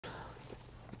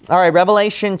All right,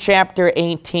 Revelation chapter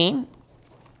 18.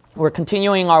 We're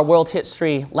continuing our world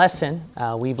history lesson.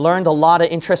 We've learned a lot of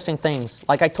interesting things.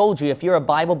 Like I told you, if you're a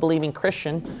Bible-believing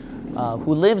Christian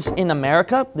who lives in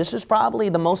America, this is probably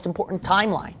the most important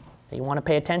timeline that you want to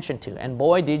pay attention to. And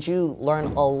boy, did you learn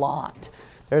a lot.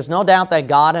 There's no doubt that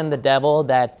God and the devil,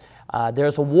 that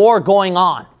there's a war going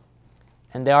on.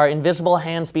 And there are invisible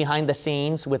hands behind the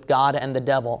scenes with God and the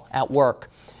devil at work,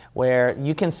 where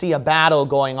you can see a battle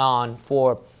going on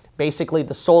for basically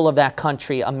the soul of that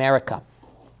country, America.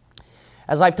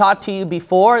 As I've taught to you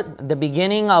before, the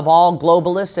beginning of all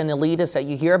globalists and elitists that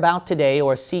you hear about today,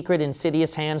 or secret,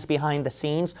 insidious hands behind the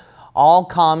scenes, all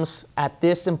comes at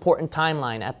this important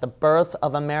timeline, at the birth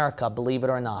of America, believe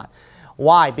it or not.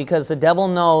 Why? Because the devil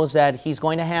knows that he's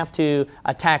going to have to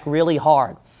attack really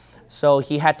hard. So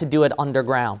he had to do it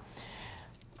underground.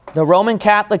 The Roman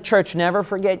Catholic Church, never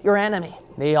forget your enemy.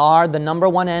 They are the number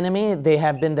one enemy. They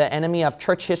have been the enemy of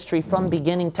church history from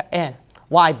beginning to end.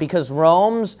 Why? Because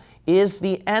Rome is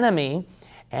the enemy,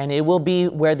 and it will be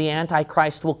where the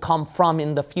Antichrist will come from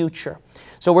in the future.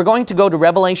 So we're going to go to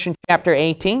Revelation chapter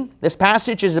 18. This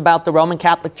passage is about the Roman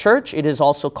Catholic Church. It is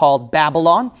also called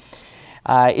Babylon.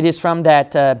 It is from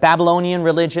that Babylonian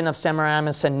religion of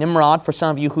Semiramis and Nimrod, for some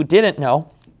of you who didn't know.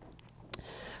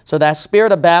 So that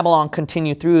spirit of Babylon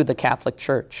continued through the Catholic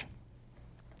Church.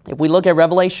 If we look at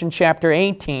Revelation chapter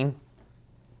 18,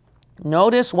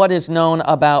 notice what is known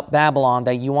about Babylon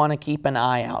that you want to keep an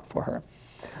eye out for her.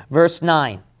 Verse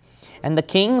 9, "And the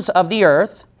kings of the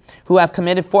earth, who have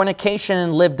committed fornication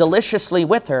and lived deliciously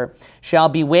with her, shall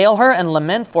bewail her and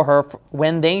lament for her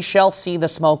when they shall see the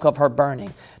smoke of her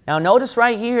burning." Now notice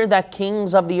right here that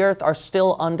kings of the earth are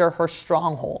still under her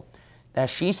stronghold, that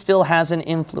she still has an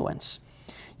influence.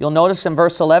 You'll notice in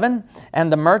verse 11,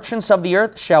 "And the merchants of the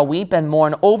earth shall weep and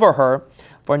mourn over her,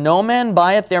 for no man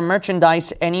buyeth their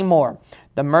merchandise any more.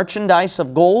 The merchandise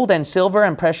of gold and silver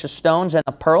and precious stones and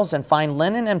of pearls and fine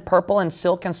linen and purple and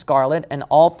silk and scarlet and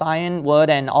all fine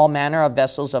wood and all manner of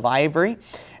vessels of ivory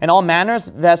and all manner of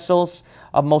vessels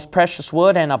of most precious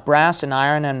wood and of brass and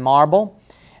iron and marble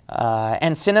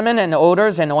and cinnamon and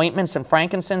odors and ointments and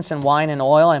frankincense and wine and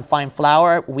oil and fine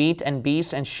flour, wheat and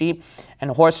beasts and sheep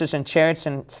and horses and chariots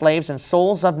and slaves and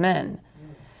souls of men."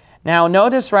 Now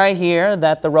notice right here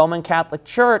that the Roman Catholic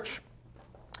Church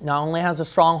not only has a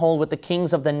stronghold with the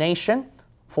kings of the nation,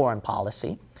 foreign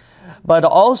policy, but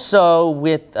also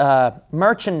with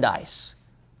merchandise,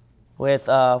 with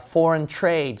foreign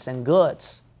trades and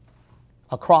goods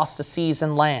across the seas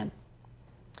and land.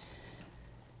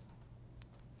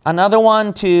 Another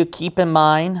one to keep in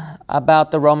mind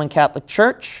about the Roman Catholic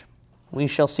Church, we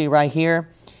shall see right here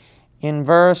in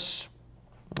verse,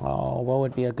 what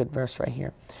would be a good verse right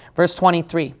here? Verse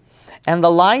 23. "And the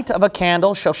light of a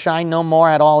candle shall shine no more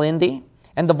at all in thee,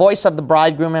 and the voice of the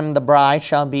bridegroom and the bride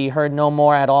shall be heard no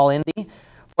more at all in thee.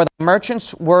 For the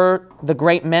merchants were the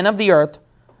great men of the earth,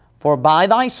 for by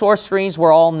thy sorceries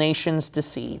were all nations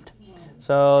deceived."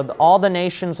 So all the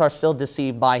nations are still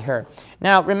deceived by her.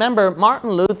 Now remember,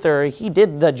 Martin Luther, he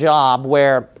did the job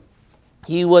where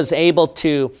he was able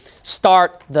to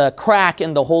start the crack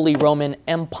in the Holy Roman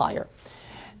Empire.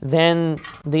 Then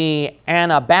the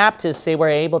Anabaptists, they were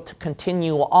able to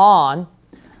continue on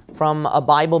from a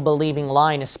Bible-believing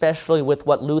line, especially with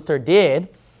what Luther did.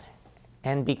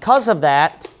 And because of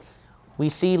that, we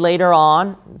see later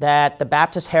on that the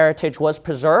Baptist heritage was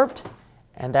preserved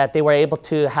and that they were able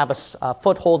to have a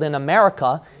foothold in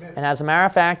America. Amen. And as a matter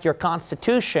of fact, your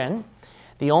Constitution,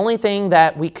 the only thing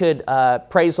that we could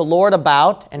praise the Lord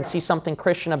about and see something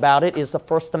Christian about it is the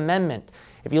First Amendment.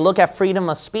 If you look at freedom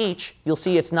of speech, you'll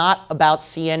see it's not about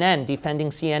CNN,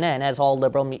 defending CNN, as all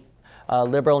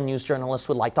liberal news journalists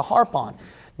would like to harp on.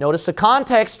 Notice the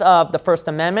context of the First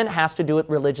Amendment has to do with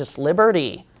religious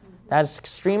liberty. That's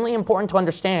extremely important to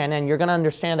understand, and you're going to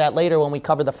understand that later when we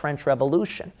cover the French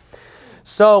Revolution.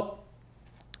 So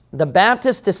the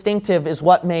Baptist distinctive is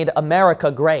what made America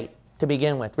great to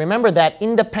begin with. Remember that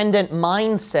independent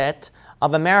mindset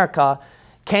of America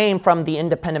came from the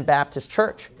Independent Baptist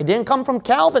Church. It didn't come from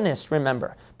Calvinists,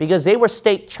 remember, because they were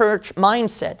state church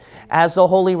mindset as the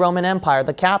Holy Roman Empire,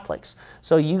 the Catholics.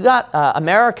 So you got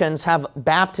Americans have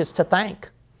Baptists to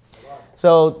thank.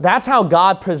 So that's how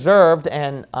God preserved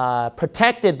and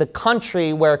protected the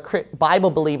country where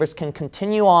Bible believers can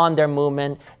continue on their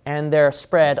movement and their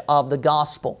spread of the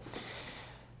gospel.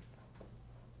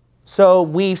 So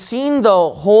we've seen the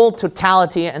whole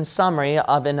totality and summary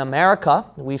of in America.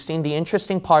 We've seen the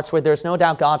interesting parts where there's no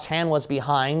doubt God's hand was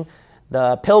behind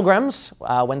the pilgrims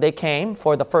when they came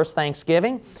for the first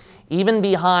Thanksgiving, even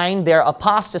behind their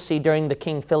apostasy during the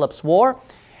King Philip's War,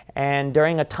 and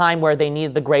during a time where they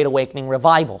needed the Great Awakening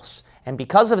revivals. And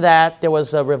because of that, there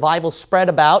was a revival spread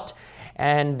about,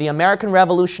 and the American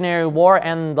Revolutionary War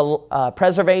and the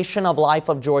preservation of life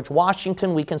of George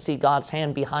Washington, we can see God's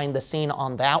hand behind the scene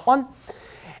on that one.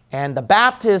 And the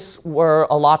Baptists were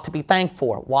a lot to be thanked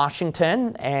for.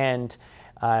 Washington and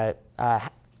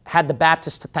had the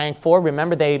Baptists to thank for.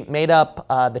 Remember, they made up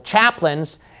the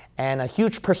chaplains and a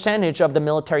huge percentage of the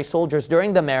military soldiers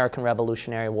during the American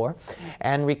Revolutionary War.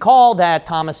 And recall that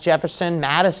Thomas Jefferson,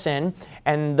 Madison,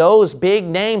 and those big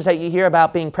names that you hear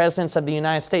about being presidents of the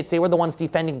United States, they were the ones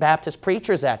defending Baptist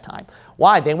preachers at that time.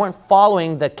 Why? They weren't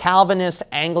following the Calvinist,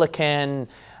 Anglican,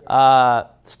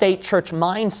 state church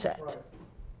mindset.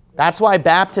 That's why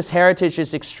Baptist heritage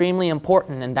is extremely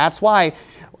important, and that's why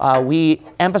we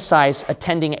emphasize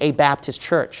attending a Baptist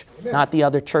church, not the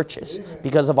other churches,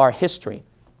 because of our history.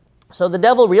 So the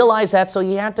devil realized that, so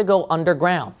he had to go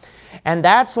underground. And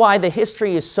that's why the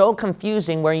history is so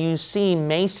confusing, where you see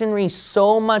Masonry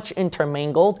so much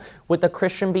intermingled with the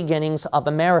Christian beginnings of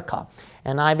America.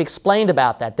 And I've explained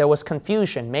about that. There was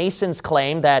confusion. Masons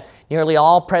claim that nearly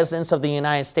all presidents of the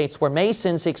United States were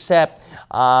Masons except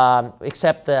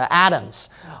the Adams.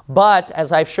 But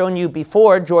as I've shown you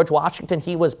before, George Washington,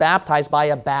 he was baptized by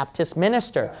a Baptist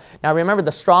minister. Now remember,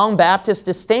 the strong Baptist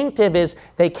distinctive is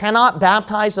they cannot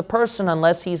baptize a person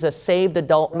unless he's a saved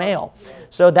adult male.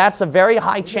 So that's a very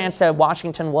high chance that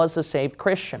Washington was a saved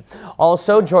Christian.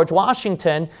 Also, George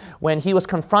Washington, when he was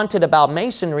confronted about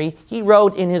Masonry, he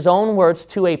wrote in his own words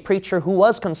to a preacher who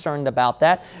was concerned about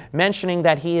that, mentioning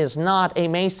that he is not a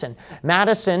Mason.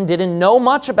 Madison didn't know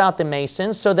much about the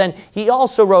Masons, so then he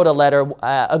also wrote a letter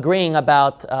agreeing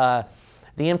about the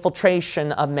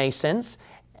infiltration of Masons.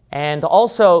 And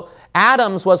also,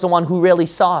 Adams was the one who really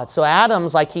saw it. So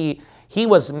Adams, like he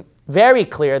was very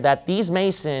clear that these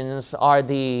Masons are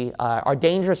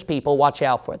dangerous people. Watch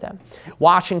out for them.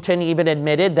 Washington even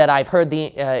admitted that I've heard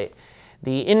the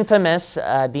infamous,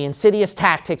 the insidious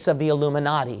tactics of the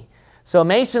Illuminati. So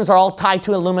Masons are all tied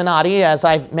to Illuminati, as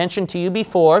I've mentioned to you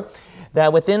before,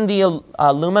 that within the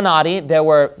Illuminati there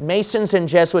were Masons and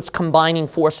Jesuits combining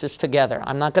forces together.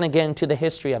 I'm not going to get into the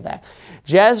history of that.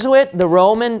 Jesuit, the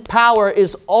Roman power,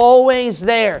 is always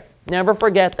there. Never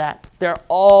forget that. They're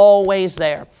always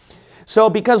there. So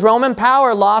because Roman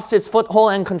power lost its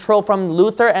foothold and control from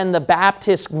Luther and the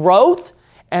Baptist growth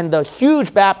and the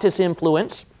huge Baptist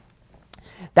influence,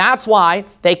 that's why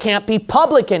they can't be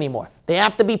public anymore. They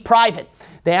have to be private.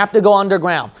 They have to go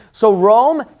underground. So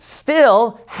Rome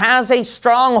still has a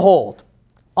stronghold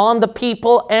on the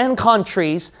people and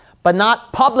countries, but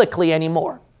not publicly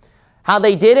anymore. How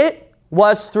they did it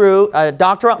was through,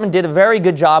 Dr. Ruttman did a very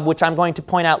good job, which I'm going to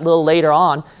point out a little later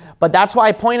on, but that's why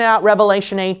I pointed out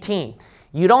Revelation 18.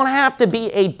 You don't have to be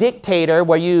a dictator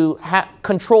where you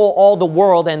control all the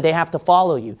world and they have to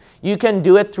follow you. You can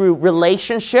do it through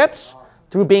relationships,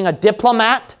 through being a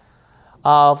diplomat,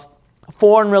 of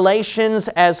foreign relations,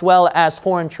 as well as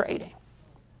foreign trading.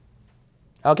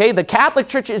 Okay, the Catholic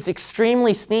Church is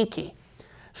extremely sneaky.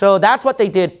 So that's what they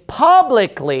did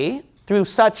publicly through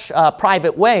such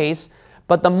private ways,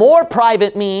 but the more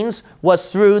private means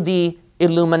was through the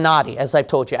Illuminati, as I've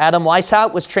told you. Adam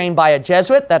Weishaupt was trained by a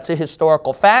Jesuit. That's a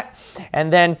historical fact.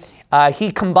 And then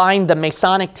he combined the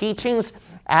Masonic teachings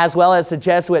as well as the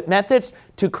Jesuit methods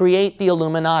to create the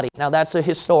Illuminati. Now, that's a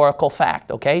historical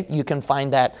fact, okay? You can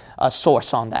find that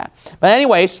source on that. But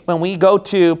anyways, when we go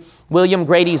to William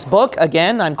Grady's book,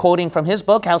 again, I'm quoting from his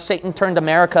book, How Satan Turned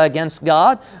America Against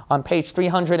God, on page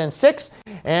 306,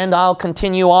 and I'll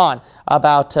continue on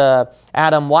about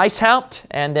Adam Weishaupt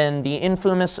and then the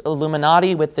infamous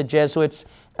Illuminati with the Jesuits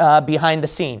behind the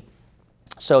scene.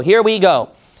 So here we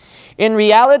go. In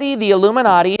reality, the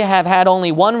Illuminati have had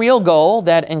only one real goal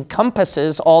that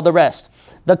encompasses all the rest.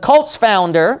 The cult's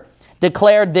founder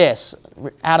declared this,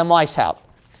 Adam Weishaupt,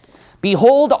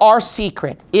 "Behold our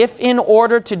secret. If in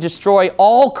order to destroy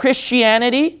all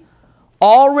Christianity,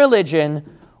 all religion,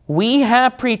 we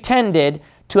have pretended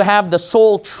to have the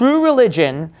sole true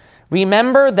religion,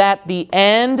 remember that the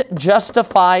end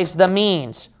justifies the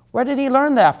means." Where did he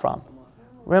learn that from?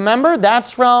 Remember,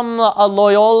 that's from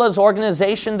Loyola's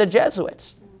organization, the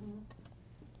Jesuits.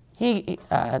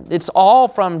 It's all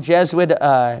from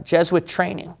Jesuit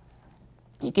training.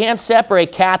 You can't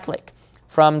separate Catholic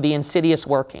from the insidious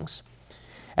workings.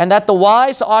 And that the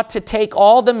wise ought to take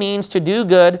all the means to do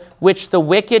good, which the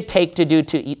wicked take to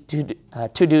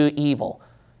do evil.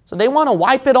 So they want to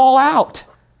wipe it all out.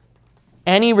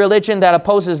 Any religion that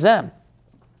opposes them,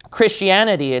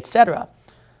 Christianity, etc.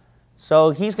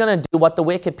 So he's going to do what the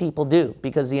wicked people do,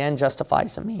 because the end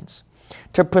justifies the means.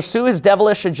 To pursue his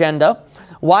devilish agenda,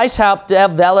 Weishaupt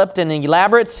developed an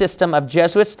elaborate system of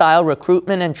Jesuit-style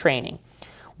recruitment and training.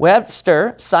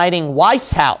 Webster, citing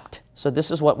Weishaupt, so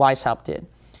this is what Weishaupt did,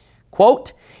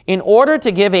 quote, "In order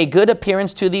to give a good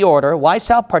appearance to the order,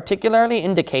 Weishaupt particularly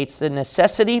indicates the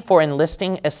necessity for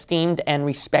enlisting esteemed and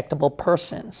respectable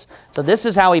persons." So this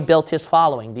is how he built his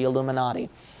following, the Illuminati.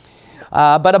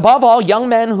 But above all, young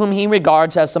men whom he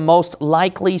regards as the most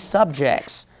likely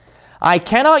subjects. "I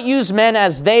cannot use men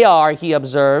as they are," he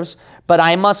observes, "but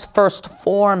I must first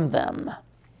form them.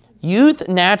 Youth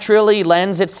naturally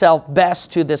lends itself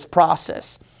best to this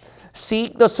process.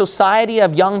 Seek the society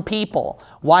of young people,"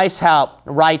 Weishaupt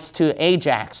writes to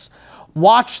Ajax.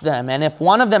 "Watch them, and if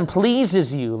one of them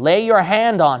pleases you, lay your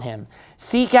hand on him.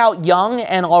 Seek out young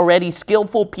and already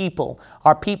skillful people.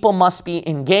 Our people must be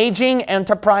engaging,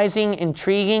 enterprising,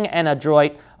 intriguing, and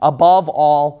adroit, above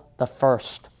all, the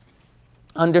first."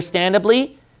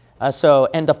 Understandably,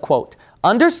 end of quote.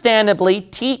 Understandably,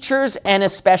 teachers and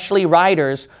especially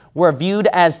writers were viewed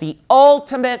as the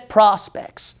ultimate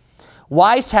prospects.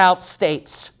 Weishaupt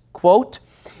states, quote,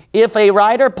 "If a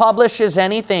writer publishes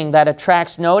anything that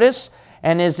attracts notice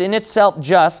and is in itself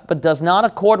just but does not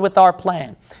accord with our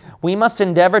plan, we must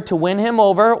endeavor to win him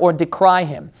over or decry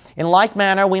him. In like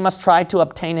manner, we must try to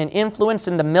obtain an influence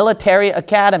in the military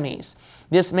academies.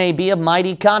 This may be of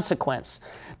mighty consequence.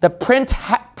 The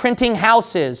printing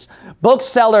houses,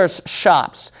 booksellers'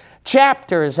 shops,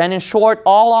 chapters, and in short,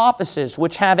 all offices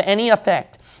which have any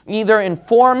effect, either in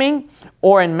forming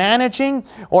or in managing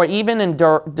or even in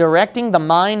directing the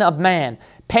mind of man.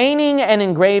 Painting and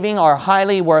engraving are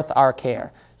highly worth our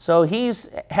care." So he's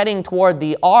heading toward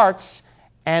the arts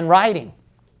and writing,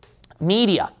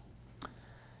 media,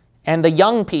 and the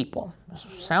young people.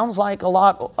 Sounds like a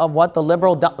lot of what the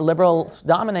liberals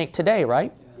dominate today,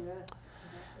 right?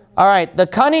 All right,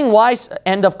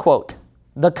 end of quote.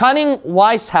 The cunning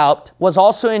Weishaupt was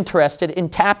also interested in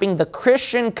tapping the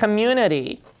Christian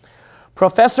community.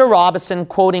 Professor Robinson,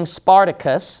 quoting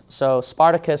Spartacus, so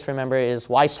Spartacus, remember, is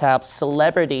Weishaupt's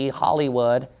celebrity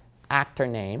Hollywood actor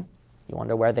name. You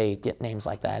wonder where they get names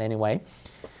like that anyway.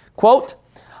 Quote,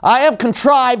 "I have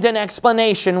contrived an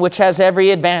explanation which has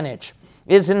every advantage,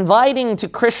 is inviting to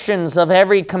Christians of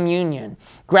every communion,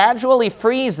 gradually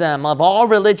frees them of all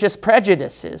religious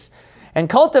prejudices, and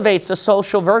cultivates the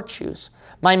social virtues.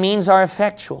 My means are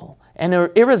effectual and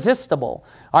irresistible.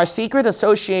 Our secret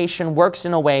association works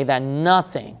in a way that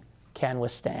nothing can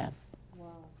withstand." Wow.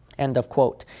 End of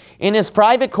quote. In his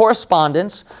private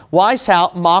correspondence,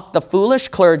 Weishaupt mocked the foolish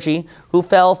clergy who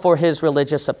fell for his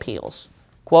religious appeals.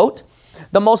 Quote,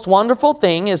 "The most wonderful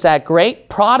thing is that great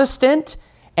Protestant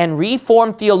and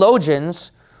Reformed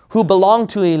theologians who belong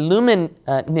to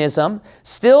Illuminism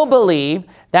still believe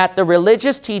that the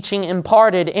religious teaching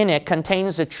imparted in it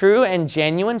contains the true and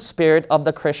genuine spirit of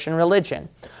the Christian religion.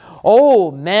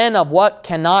 Oh, men, of what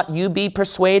cannot you be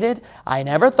persuaded? I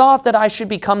never thought that I should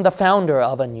become the founder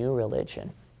of a new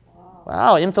religion."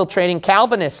 Wow, infiltrating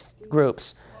Calvinist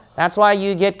groups. That's why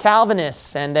you get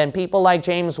Calvinists and then people like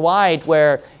James White,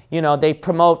 where they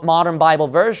promote modern Bible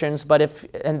versions,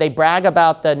 and they brag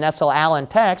about the Nestle-Aland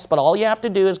text, but all you have to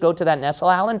do is go to that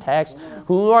Nestle-Aland text.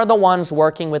 Who are the ones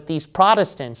working with these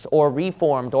Protestants or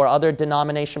Reformed or other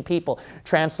denomination people,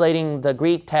 translating the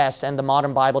Greek text and the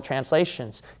modern Bible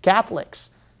translations? Catholics,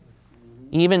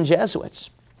 even Jesuits.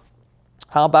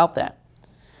 How about that?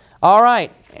 All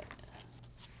right.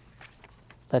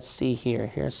 Let's see here.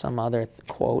 Here's some other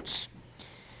quotes.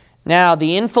 Now,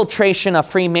 the infiltration of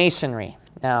Freemasonry.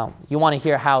 Now, you want to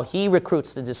hear how he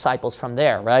recruits the disciples from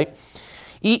there, right?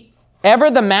 Ever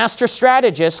the master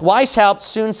strategist, Weishaupt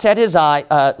soon set his eye,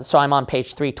 so I'm on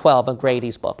page 312 of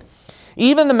Grady's book.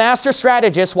 Even the master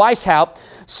strategist, Weishaupt,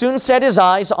 soon set his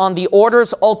eyes on the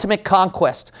order's ultimate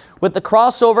conquest with the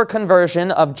crossover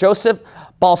conversion of Joseph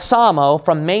Balsamo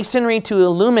from Masonry to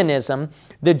Illuminism.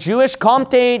 The Jewish Comte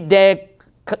de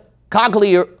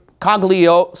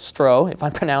Cagliostro, if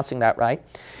I'm pronouncing that right,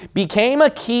 became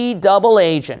a key double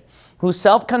agent whose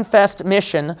self-confessed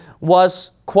mission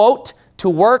was, quote, "to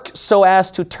work so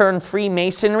as to turn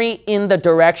Freemasonry in the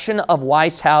direction of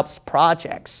Weishaupt's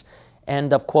projects,"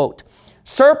 end of quote.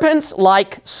 Serpents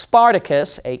like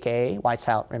Spartacus, a.k.a.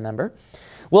 Weishaupt, remember,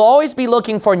 will always be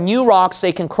looking for new rocks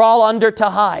they can crawl under to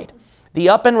hide. The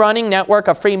up-and-running network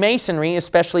of Freemasonry,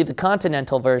 especially the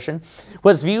continental version,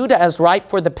 was viewed as ripe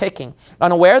for the picking.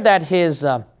 Unaware that his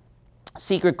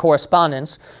secret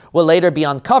correspondence will later be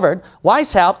uncovered,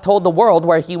 Weishaupt told the world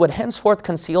where he would henceforth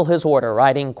conceal his order,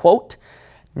 writing, quote,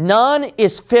 "None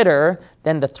is fitter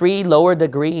than the 3 lower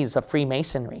degrees of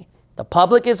Freemasonry. The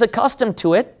public is accustomed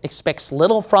to it, expects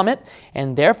little from it,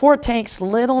 and therefore takes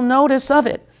little notice of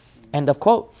it. End of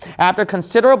quote. After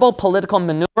considerable political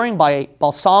maneuvering by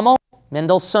Balsamo,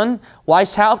 Mendelssohn,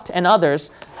 Weishaupt, and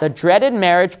others, the dreaded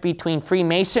marriage between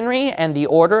Freemasonry and the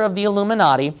Order of the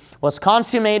Illuminati was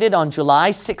consummated on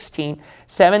July 16,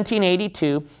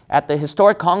 1782, at the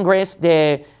historic Congress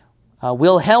de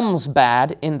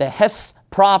Wilhelmsbad in the Hesse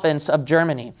province of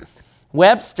Germany.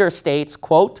 Webster states,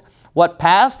 quote, "What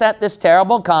passed at this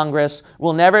terrible Congress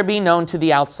will never be known to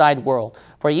the outside world,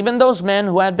 for even those men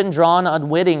who had been drawn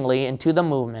unwittingly into the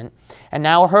movement and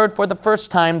now heard for the first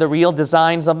time the real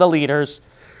designs of the leaders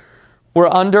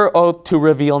were under oath to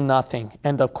reveal nothing."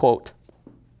 End of quote.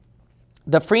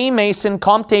 The Freemason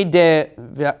Comte de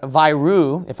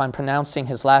Viru, if I'm pronouncing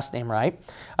his last name right,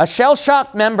 a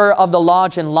shell-shocked member of the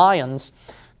Lodge in Lyons,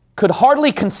 could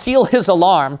hardly conceal his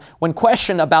alarm when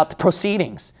questioned about the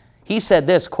proceedings. He said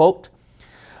this, quote,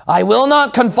 "I will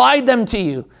not confide them to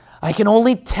you. I can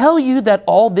only tell you that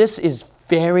all this is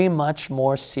very much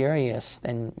more serious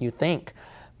than you think.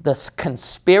 The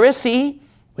conspiracy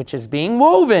which is being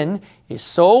woven is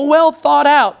so well thought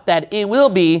out that it will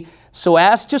be, so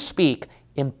as to speak,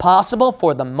 impossible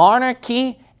for the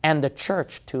monarchy and the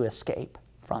church to escape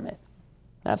from it."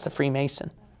 That's the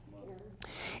Freemason.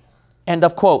 End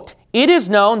of quote. It is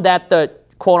known that the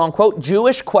quote-unquote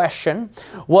Jewish question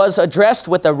was addressed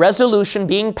with a resolution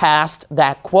being passed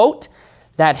that, quote,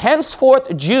 "that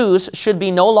henceforth Jews should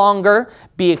no longer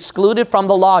be excluded from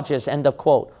the lodges," end of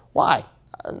quote. Why?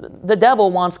 The devil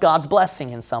wants God's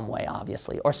blessing in some way,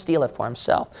 obviously, or steal it for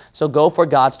himself. So go for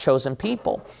God's chosen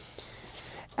people.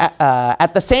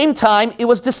 At the same time, it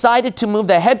was decided to move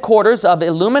the headquarters of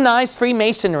Illuminized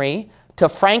Freemasonry to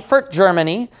Frankfurt,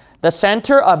 Germany, the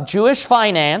center of Jewish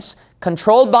finance,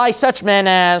 controlled by such men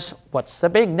as, what's the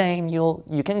big name?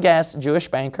 You can guess, Jewish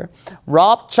banker,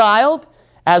 Rothschild,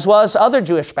 as well as other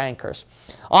Jewish bankers,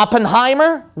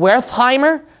 Oppenheimer,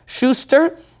 Wertheimer,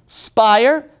 Schuster,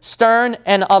 Speyer, Stern,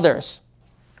 and others.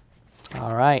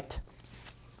 All right.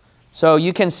 So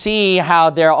you can see how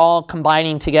they're all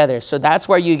combining together. So that's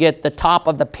where you get the top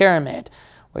of the pyramid,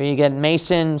 where you get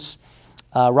Masons,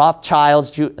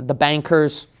 Rothschilds, the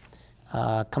bankers,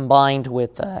 combined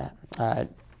with,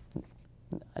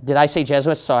 did I say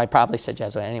Jesuits? So I probably said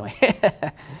Jesuit anyway.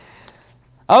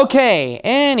 Okay,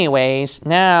 anyways,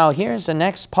 now here's the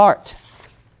next part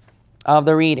of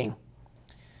the reading.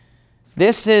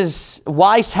 This is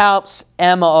Weishaupt's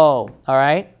MO, all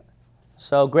right?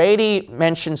 So Grady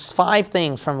mentions 5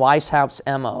 things from Weishaupt's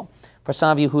MO, for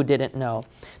some of you who didn't know.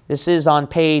 This is on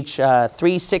page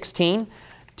 316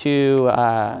 to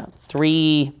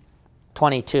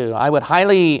 322. I would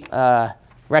highly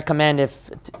recommend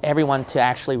everyone to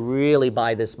actually really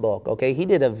buy this book, okay? He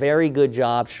did a very good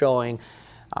job showing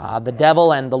the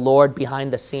devil and the Lord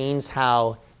behind the scenes,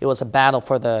 how it was a battle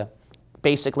for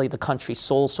basically the country's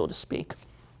soul, so to speak.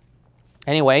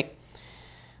 Anyway,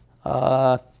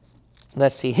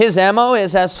 let's see. His MO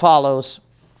is as follows.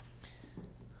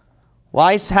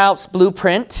 Weishaupt's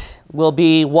blueprint will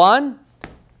be 1,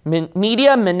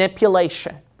 media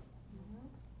manipulation.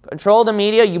 Control the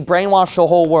media, you brainwash the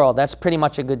whole world. That's pretty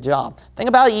much a good job. Think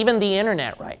about even the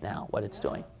internet right now, what it's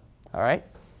doing. All right?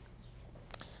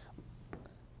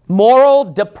 Moral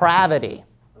depravity.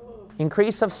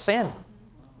 Increase of sin.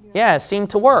 Yeah, it seemed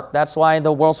to work. That's why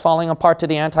the world's falling apart to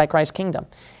the Antichrist kingdom.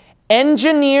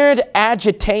 Engineered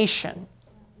agitation.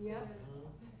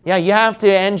 Yeah, you have to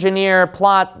engineer,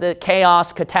 plot the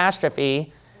chaos,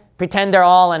 catastrophe, pretend they're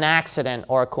all an accident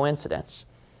or a coincidence.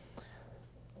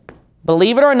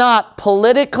 Believe it or not,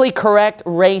 politically correct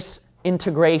racial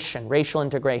integration.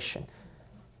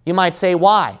 You might say,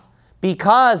 why?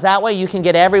 Because that way you can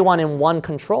get everyone in one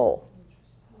control.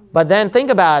 But then think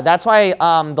about it. That's why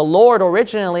the Lord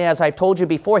originally, as I've told you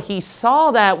before, he saw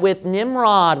that with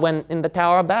Nimrod when in the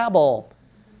Tower of Babel.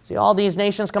 See all these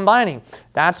nations combining.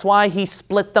 That's why he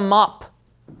split them up.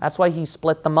 That's why he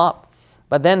split them up.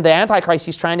 But then the Antichrist,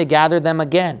 he's trying to gather them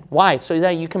again. Why? So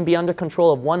that you can be under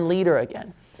control of one leader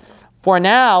again. For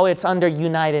now, it's under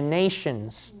United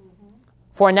Nations.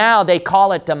 For now, they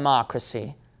call it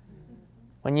democracy.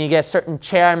 When you get certain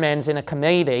chairmen in a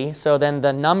committee, so then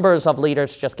the numbers of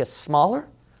leaders just get smaller,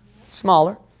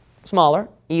 smaller, smaller.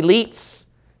 Elites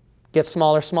get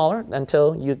smaller, smaller,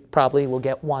 until you probably will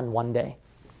get one day.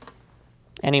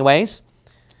 Anyways,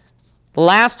 the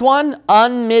last one,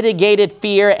 unmitigated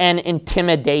fear and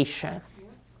intimidation.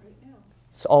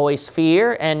 It's always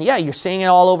fear, and yeah, you're seeing it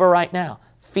all over right now.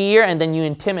 Fear, and then you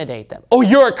intimidate them. Oh,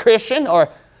 you're a Christian? Or,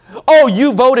 oh,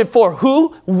 you voted for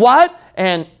who? What?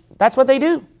 And that's what they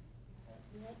do.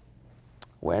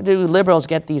 Where do liberals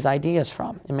get these ideas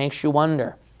from? It makes you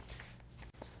wonder.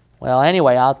 Well,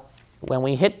 anyway, I'll when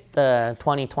we hit the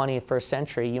 21st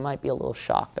century, you might be a little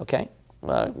shocked, okay?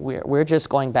 We're just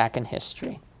going back in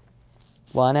history.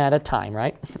 One at a time,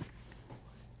 right?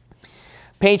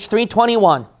 Page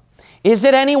 321. Is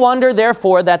it any wonder,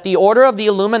 therefore, that the order of the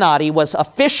Illuminati was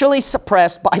officially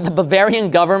suppressed by the Bavarian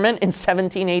government in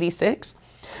 1786?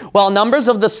 While numbers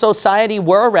of the society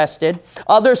were arrested,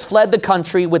 others fled the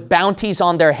country with bounties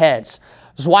on their heads.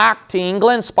 Zwack to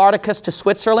England, Spartacus to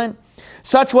Switzerland.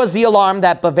 Such was the alarm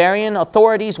that Bavarian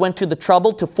authorities went to the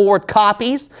trouble to forward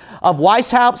copies of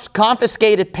Weishaupt's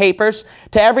confiscated papers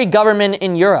to every government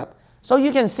in Europe. So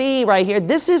you can see right here,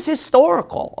 this is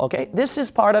historical, okay? This is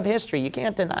part of history. You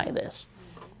can't deny this.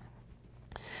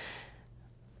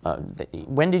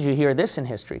 When did you hear this in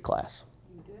history class?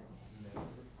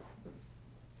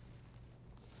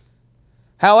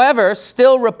 However,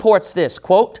 still reports this,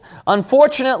 quote,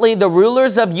 unfortunately, the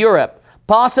rulers of Europe,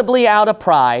 possibly out of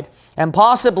pride and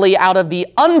possibly out of the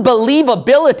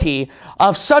unbelievability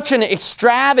of such an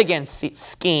extravagant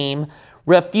scheme,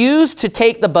 refused to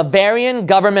take the Bavarian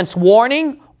government's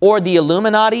warning or the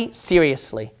Illuminati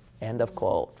seriously. End of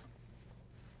quote.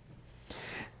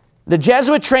 The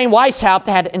Jesuit-trained Weishaupt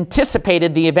had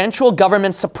anticipated the eventual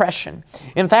government suppression.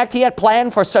 In fact, he had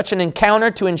planned for such an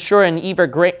encounter to ensure an even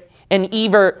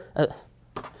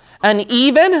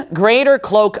greater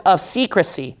cloak of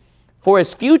secrecy for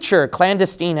his future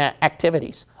clandestine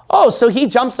activities. Oh, so he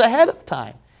jumps ahead of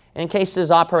time in case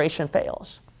his operation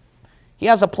fails. He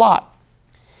has a plot.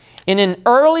 In an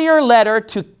earlier letter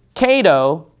to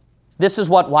Cato, this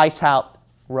is what Weishaupt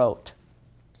wrote.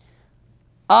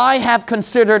 I have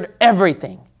considered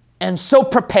everything and so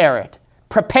prepared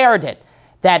it,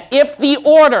 that if the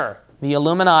order, the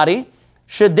Illuminati,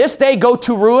 should this day go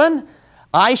to ruin,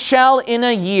 I shall in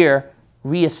a year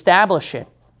reestablish it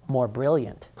more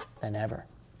brilliant than ever.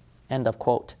 End of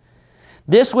quote.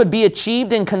 This would be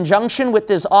achieved in conjunction with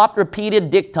this oft-repeated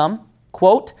dictum,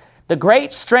 quote, the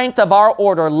great strength of our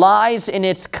order lies in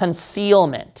its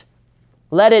concealment.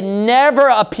 Let it never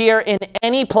appear in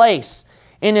any place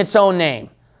in its own name,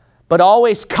 but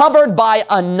always covered by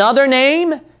another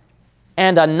name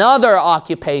and another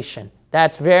occupation.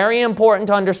 That's very important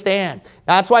to understand.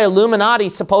 That's why Illuminati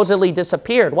supposedly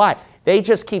disappeared. Why? They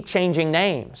just keep changing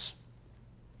names.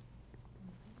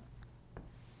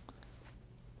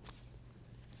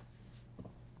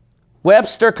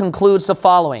 Webster concludes the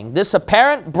following. This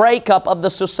apparent breakup of the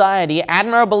society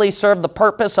admirably served the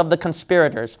purpose of the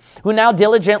conspirators, who now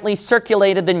diligently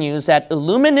circulated the news that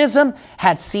Illuminism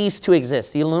had ceased to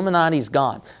exist. The Illuminati's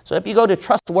gone. So if you go to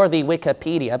trustworthy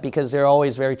Wikipedia, because they're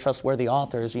always very trustworthy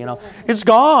authors, you know, it's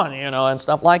gone, you know, and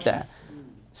stuff like that.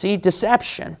 See,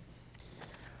 deception.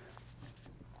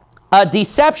 A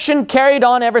deception carried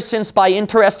on ever since by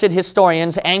interested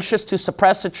historians anxious to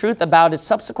suppress the truth about its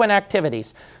subsequent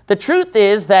activities. The truth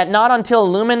is that not until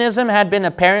Illuminism had been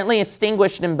apparently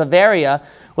extinguished in Bavaria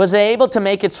was it able to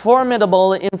make its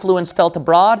formidable influence felt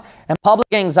abroad, and public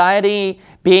anxiety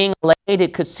being allayed,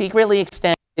 it could secretly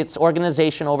extend its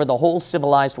organization over the whole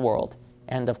civilized world.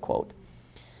 End of quote.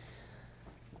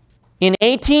 In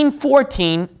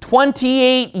 1814,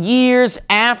 28 years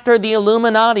after the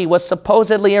Illuminati was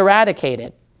supposedly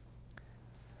eradicated,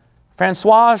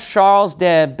 Francois Charles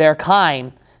de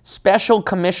Berkheim, Special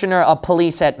Commissioner of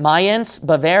Police at Mayence,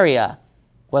 Bavaria,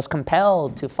 was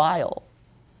compelled to file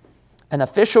an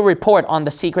official report on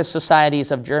the secret societies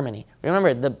of Germany.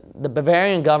 Remember, the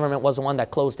Bavarian government was the one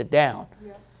that closed it down.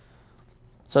 Yeah.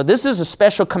 So this is a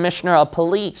Special Commissioner of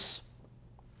Police.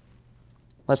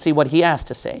 Let's see what he has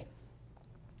to say.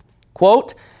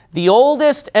 Quote, the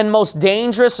oldest and most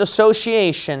dangerous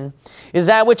association is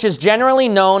that which is generally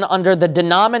known under the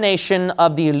denomination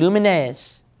of the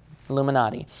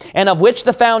Illuminati, and of which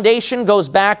the foundation goes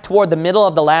back toward the middle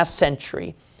of the last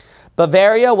century.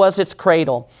 Bavaria was its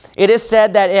cradle. It is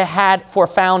said that it had for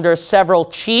founders several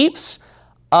chiefs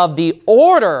of the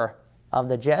order of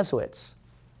the Jesuits.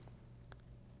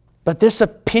 But this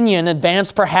opinion,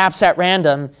 advanced perhaps at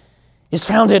random, is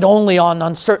founded only on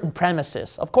uncertain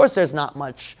premises. Of course, there's not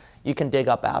much you can dig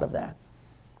up out of that.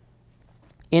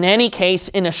 In any case,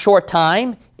 in a short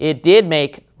time, it did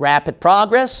make rapid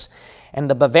progress, and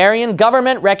the Bavarian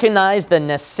government recognized the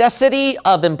necessity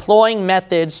of employing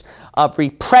methods of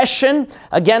repression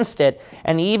against it,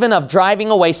 and even of driving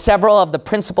away several of the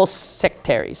principal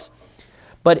sectaries.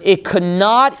 But it could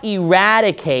not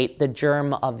eradicate the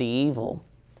germ of the evil.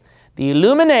 The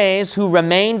Illuminates who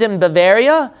remained in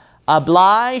Bavaria,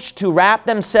 obliged to wrap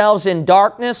themselves in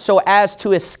darkness so as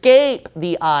to escape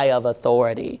the eye of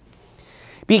authority,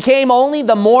 became only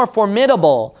the more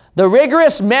formidable, the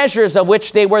rigorous measures of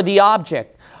which they were the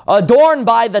object, adorned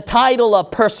by the title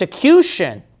of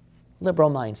persecution, Liberal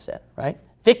mindset, right?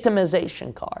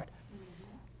 Victimization card.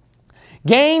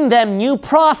 Gain them new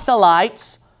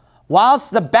proselytes,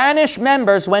 whilst the banished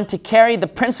members went to carry the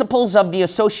principles of the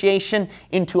association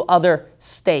into other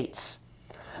states.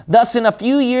 Thus, in a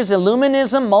few years,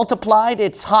 Illuminism multiplied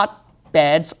its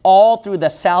hotbeds all through the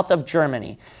south of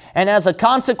Germany. And as a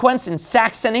consequence, in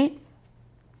Saxony,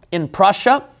 in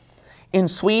Prussia, in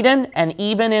Sweden, and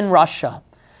even in Russia.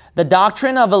 The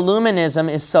doctrine of Illuminism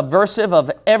is subversive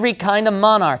of every kind of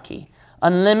monarchy,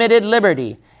 unlimited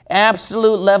liberty,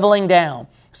 absolute leveling down.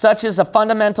 Such is a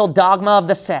fundamental dogma of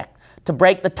the sect, to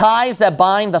break the ties that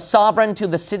bind the sovereign to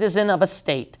the citizen of a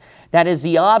state. That is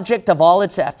the object of all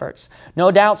its efforts.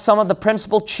 No doubt some of the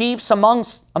principal chiefs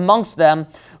amongst them,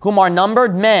 whom are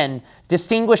numbered men,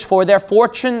 distinguished for their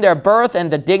fortune, their birth,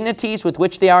 and the dignities with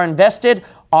which they are invested,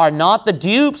 are not the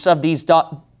dupes of these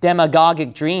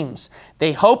demagogic dreams.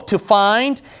 They hope to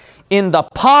find in the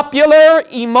popular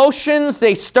emotions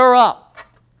they stir up.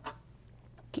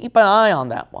 Keep an eye on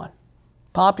that one.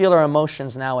 Popular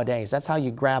emotions nowadays. That's how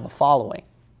you grab a following.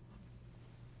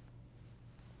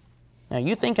 Now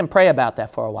you think and pray about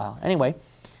that for a while. Anyway,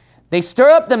 they stir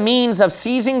up the means of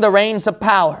seizing the reins of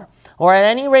power, or at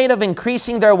any rate of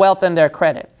increasing their wealth and their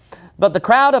credit. But the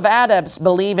crowd of adepts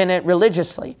believe in it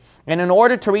religiously, and in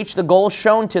order to reach the goal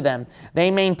shown to them, they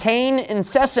maintain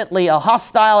incessantly a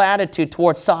hostile attitude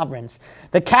towards sovereigns.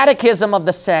 The catechism of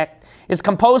the sect is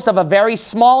composed of a very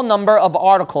small number of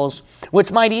articles,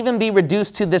 which might even be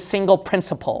reduced to this single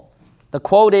principle. The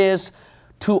quote is,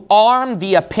 to arm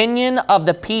the opinion of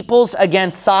the peoples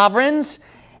against sovereigns,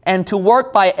 and to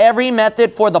work by every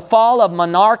method for the fall of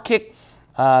monarchic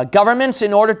governments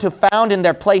in order to found in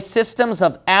their place systems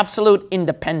of absolute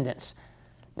independence.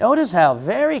 Notice how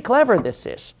very clever this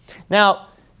is. Now,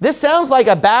 this sounds like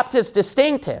a Baptist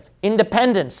distinctive,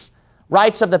 independence,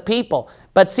 rights of the people.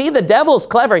 But see, the devil's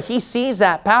clever. He sees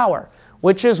that power,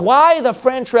 which is why the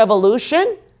French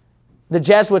Revolution, the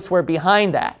Jesuits were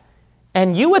behind that.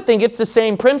 And you would think it's the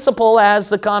same principle as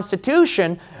the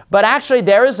Constitution, but actually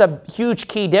there is a huge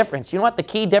key difference. You know what the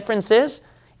key difference is?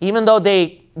 Even though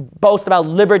they boast about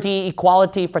liberty,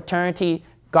 equality, fraternity,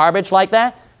 garbage like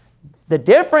that, the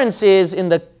difference is in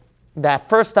that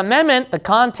First Amendment, the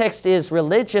context is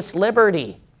religious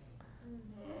liberty.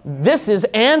 This is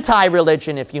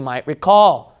anti-religion, if you might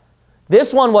recall.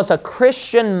 This one was a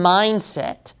Christian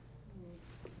mindset.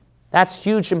 That's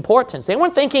huge importance. They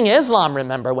weren't thinking Islam,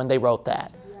 remember, when they wrote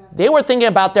that. They were thinking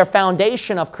about their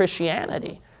foundation of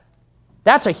Christianity.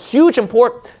 That's a huge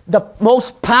important. The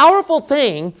most powerful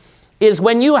thing is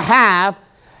when you have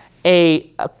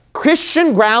a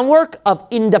Christian groundwork of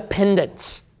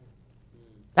independence.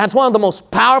 That's one of the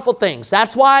most powerful things.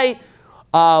 That's why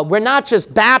we're not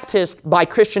just Baptist by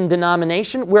Christian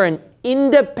denomination. We're an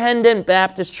independent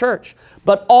Baptist church.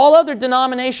 But all other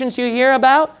denominations you hear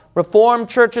about, Reformed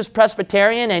churches,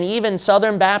 Presbyterian, and even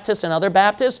Southern Baptists and other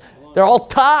Baptists, they're all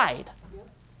tied.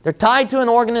 They're tied to an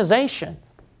organization.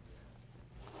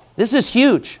 This is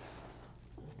huge.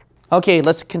 Okay,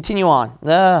 let's continue on.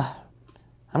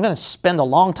 I'm going to spend a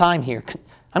long time here.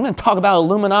 I'm going to talk about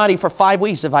Illuminati for 5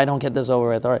 weeks if I don't get this over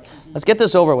with. All right, let's get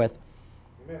this over with.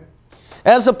 Amen.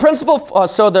 As the principal,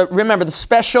 remember, the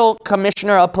Special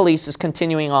Commissioner of Police is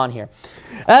continuing on here.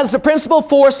 As the principal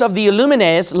force of the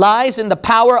Illuminates lies in the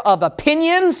power of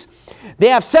opinions, they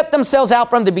have set themselves out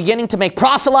from the beginning to make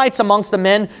proselytes amongst the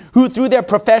men who through their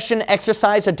profession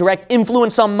exercise a direct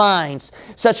influence on minds,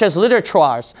 such as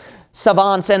literateurs,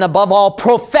 savants, and above all,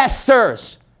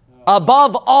 professors.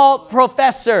 Above all,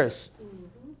 professors.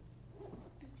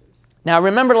 Now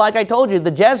remember, like I told you,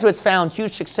 the Jesuits found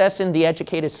huge success in the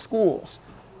educated schools.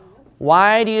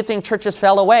 Why do you think churches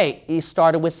fell away? It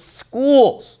started with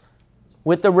schools,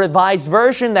 with the Revised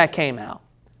Version that came out.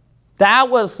 That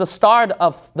was the start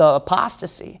of the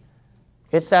apostasy.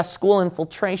 It's that school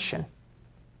infiltration.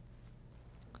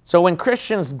 So when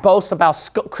Christians boast about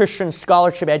Christian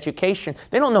scholarship education,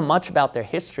 they don't know much about their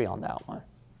history on that one.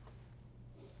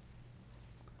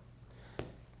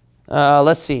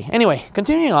 Let's see. Anyway,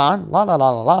 continuing on.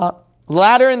 The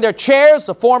latter in their chairs,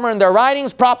 the former in their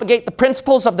writings, propagate the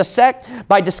principles of the sect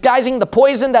by disguising the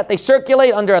poison that they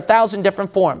circulate under 1,000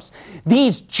 different forms.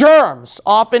 These germs,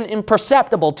 often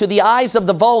imperceptible to the eyes of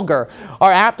the vulgar,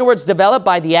 are afterwards developed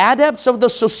by the adepts of the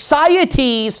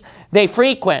societies they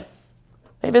frequent.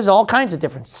 They visit all kinds of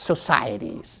different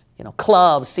societies,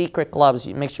 clubs, secret clubs,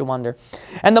 it makes you wonder.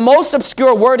 And the most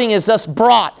obscure wording is thus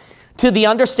brought to the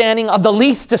understanding of the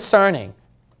least discerning.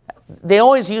 They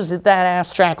always use that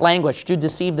abstract language to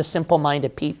deceive the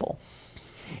simple-minded people.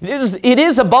 It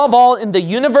is above all in the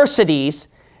universities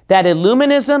that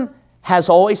Illuminism has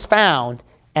always found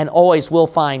and always will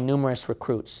find numerous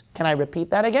recruits. Can I repeat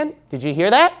that again? Did you hear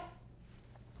that?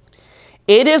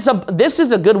 This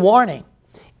is a good warning.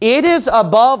 It is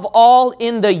above all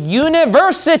in the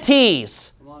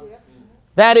universities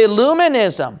that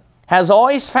Illuminism has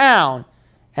always found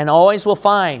and always will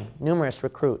find numerous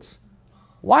recruits.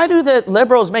 Why do the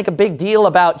liberals make a big deal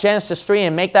about Genesis 3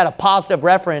 and make that a positive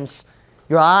reference?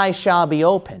 Your eyes shall be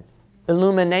open.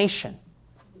 Illumination.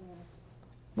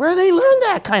 Where do they learn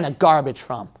that kind of garbage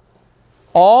from?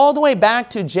 All the way back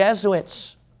to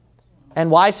Jesuits and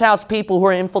Wise House people who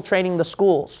are infiltrating the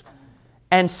schools.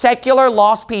 And secular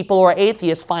lost people or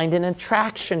atheists find an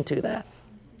attraction to that.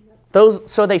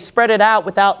 So they spread it out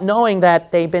without knowing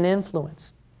that they've been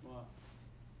influenced.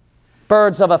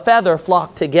 Birds of a feather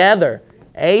flock together.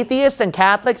 Atheists and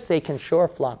Catholics, they can sure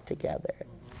flock together.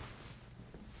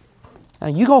 Now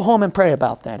you go home and pray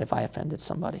about that if I offended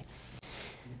somebody.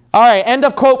 All right, end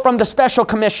of quote from the Special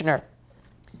Commissioner.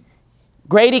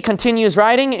 Grady continues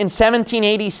writing, in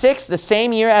 1786, the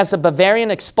same year as the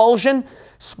Bavarian expulsion,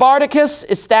 Spartacus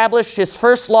established his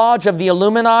first lodge of the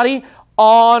Illuminati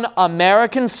on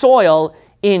American soil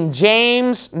in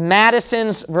James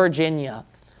Madison's Virginia.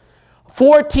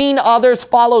 14 others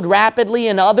followed rapidly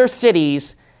in other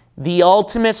cities. The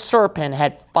ultimate serpent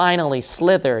had finally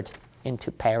slithered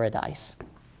into paradise.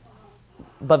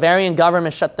 Bavarian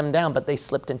government shut them down, but they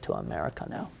slipped into America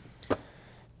now.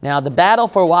 Now, the battle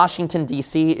for Washington,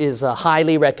 D.C. is a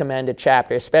highly recommended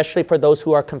chapter, especially for those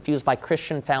who are confused by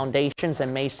Christian foundations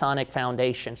and Masonic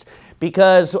foundations.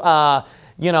 Because,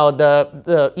 you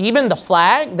know, even the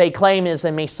flag, they claim is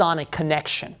a Masonic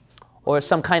connection or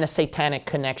some kind of satanic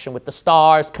connection with the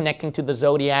stars connecting to the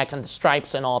zodiac and the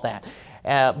stripes and all that.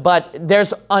 But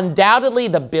there's undoubtedly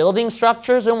the building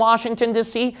structures in Washington,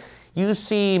 D.C., you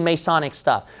see Masonic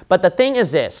stuff. But the thing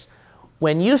is this.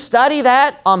 When you study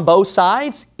that on both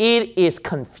sides, it is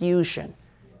confusion.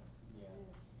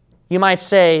 You might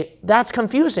say, that's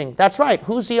confusing. That's right.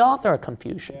 Who's the author of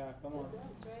confusion? Yeah, come on.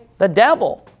 The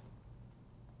devil.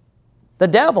 The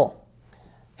devil.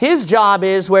 His job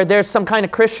is where there's some kind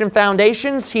of Christian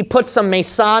foundations, he puts some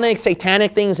Masonic,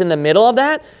 satanic things in the middle of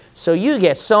that, so you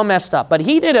get so messed up. But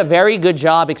he did a very good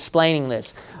job explaining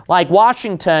this. Like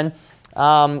Washington,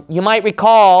 you might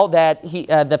recall that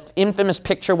the infamous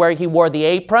picture where he wore the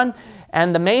apron,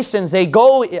 and the Masons, they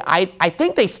go, I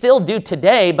think they still do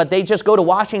today, but they just go to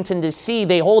Washington, D.C.,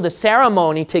 they hold a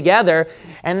ceremony together,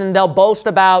 and then they'll boast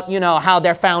about, you know, how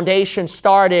their foundation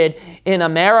started in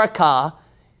America,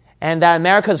 and that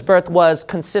America's birth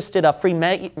consisted of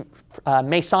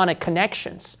Masonic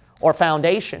connections or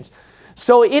foundations.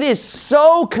 So it is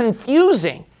so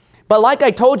confusing. But like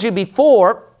I told you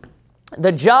before,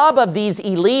 the job of these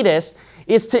elitists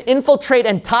is to infiltrate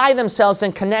and tie themselves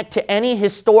and connect to any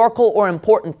historical or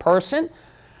important person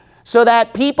so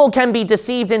that people can be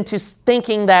deceived into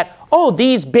thinking that, oh,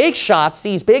 these big shots,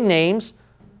 these big names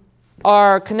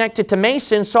are connected to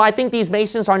Masons, so I think these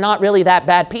Masons are not really that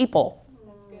bad people.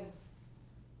 That's good.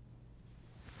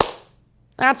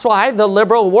 That's why the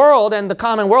liberal world and the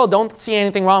common world don't see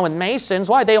anything wrong with Masons.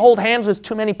 Why? They hold hands with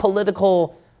too many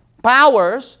political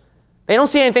powers. They don't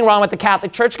see anything wrong with the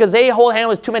Catholic Church because they hold hands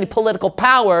with too many political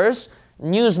powers,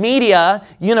 news media,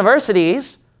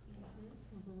 universities.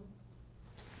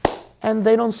 And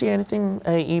they don't see anything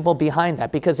evil behind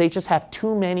that because they just have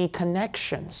too many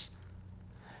connections.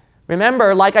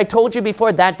 Remember, like I told you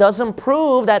before, that doesn't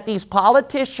prove that these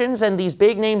politicians and these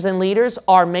big names and leaders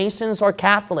are Masons or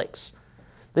Catholics.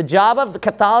 The job of the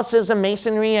Catholicism,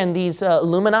 Masonry, and these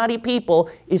Illuminati people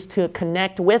is to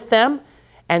connect with them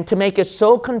and to make it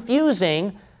so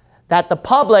confusing that the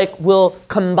public will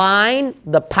combine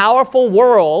the powerful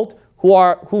world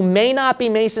who may not be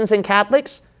Masons and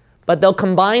Catholics, but they'll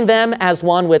combine them as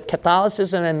one with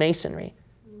Catholicism and Masonry.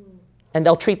 And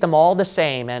they'll treat them all the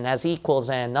same and as equals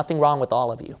and nothing wrong with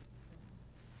all of you.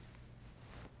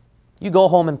 You go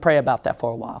home and pray about that for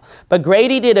a while. But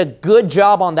Grady did a good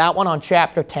job on that one on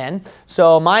chapter 10.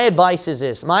 So my advice is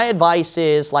this. My advice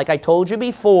is, like I told you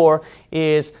before,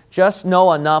 is just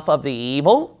know enough of the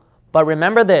evil. But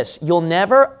remember this, you'll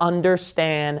never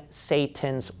understand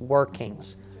Satan's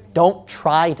workings. Don't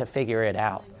try to figure it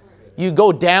out. You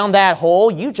go down that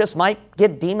hole, you just might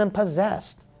get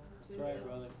demon-possessed.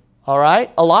 All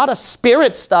right? A lot of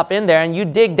spirit stuff in there, and you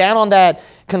dig down on that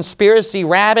conspiracy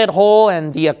rabbit hole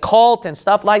and the occult and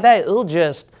stuff like that, it'll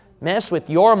just mess with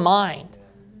your mind.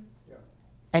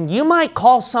 And you might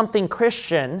call something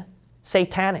Christian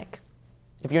satanic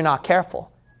if you're not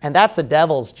careful. And that's the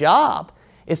devil's job,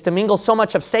 is to mingle so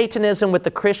much of Satanism with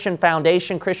the Christian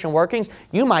foundation, Christian workings,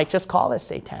 you might just call it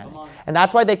satanic. And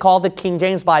that's why they call the King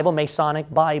James Bible Masonic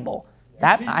Bible.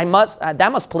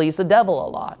 That must please the devil a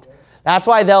lot. That's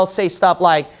why they'll say stuff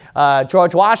like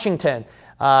George Washington,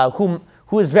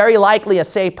 who is very likely a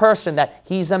saved person, that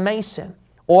he's a Mason.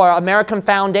 Or American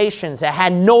foundations that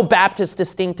had no Baptist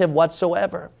distinctive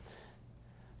whatsoever.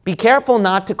 Be careful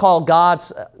not to call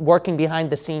God's working behind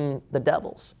the scene the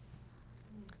devil's.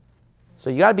 So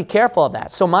you got to be careful of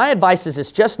that. So my advice is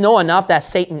this: just know enough that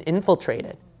Satan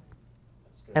infiltrated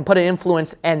and put an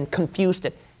influence and confused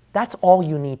it. That's all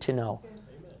you need to know.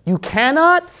 You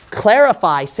cannot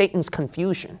clarify Satan's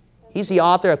confusion. He's the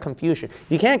author of confusion.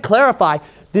 You can't clarify,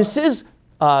 this is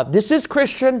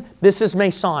Christian, this is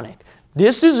Masonic.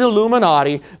 This is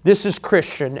Illuminati, this is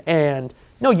Christian, and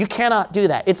no, you cannot do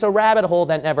that. It's a rabbit hole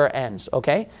that never ends,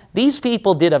 okay? These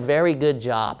people did a very good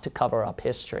job to cover up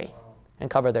history and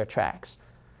cover their tracks.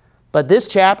 But this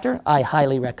chapter, I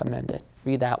highly recommend it.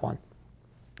 Read that one,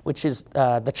 which is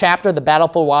the chapter, The Battle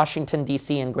for Washington,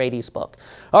 D.C. in Grady's book.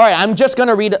 All right, I'm just going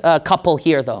to read a couple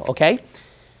here, though, okay?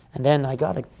 And then I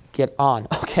got to get on.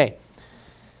 Okay.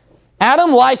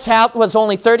 Adam Weishaupt was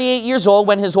only 38 years old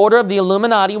when his order of the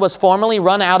Illuminati was formally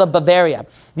run out of Bavaria.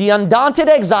 The undaunted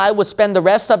exile would spend the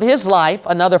rest of his life,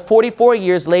 another 44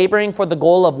 years, laboring for the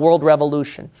goal of world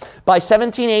revolution. By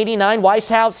 1789,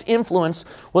 Weishaupt's influence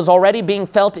was already being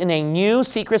felt in a new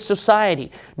secret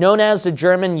society known as the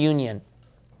German Union.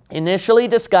 Initially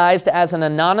disguised as an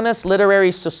anonymous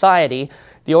literary society,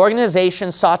 the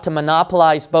organization sought to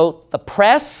monopolize both the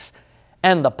press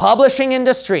and the publishing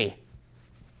industry.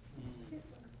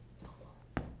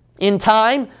 In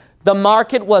time, the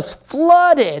market was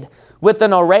flooded with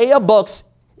an array of books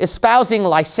espousing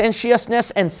licentiousness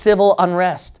and civil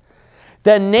unrest.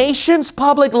 The nation's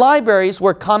public libraries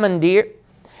were commandeered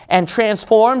and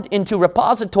transformed into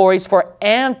repositories for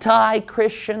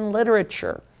anti-Christian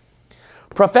literature.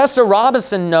 Professor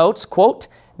Robinson notes, quote,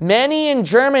 many in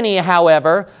Germany,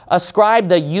 however, ascribe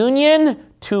the Union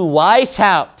to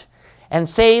Weishaupt and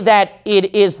say that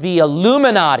it is the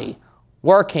Illuminati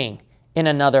working in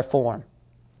another form.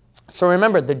 So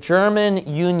remember, the German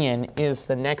Union is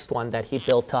the next one that he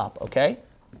built up, okay?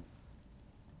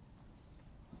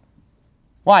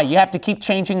 Why? You have to keep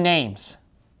changing names.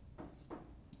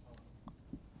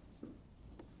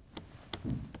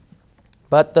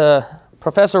 But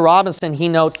Professor Robinson, he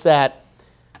notes that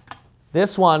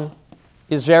this one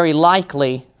is very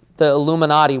likely the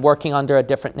Illuminati working under a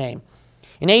different name.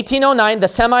 In 1809, the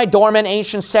semi-dormant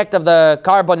ancient sect of the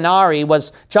Carbonari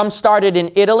was jump-started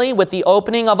in Italy with the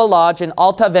opening of a lodge in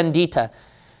Alta Vendita.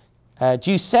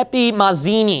 Giuseppe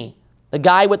Mazzini, the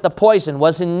guy with the poison,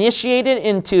 was initiated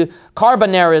into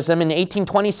Carbonarism in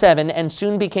 1827 and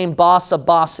soon became boss of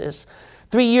bosses.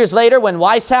 3 years later, when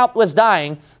Weishaupt was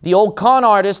dying, the old con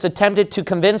artist attempted to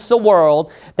convince the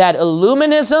world that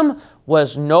Illuminism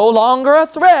was no longer a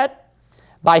threat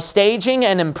by staging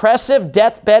an impressive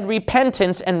deathbed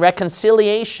repentance and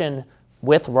reconciliation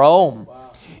with Rome.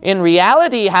 Wow. In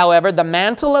reality, however, the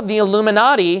mantle of the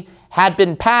Illuminati had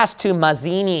been passed to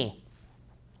Mazzini.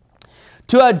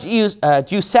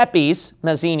 Giuseppe's,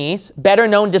 Mazzini's,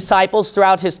 better-known disciples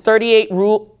throughout his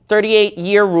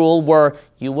 38-year rule were,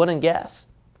 you wouldn't guess,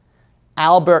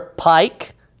 Albert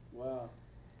Pike, wow,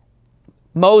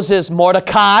 Moses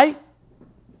Mordecai,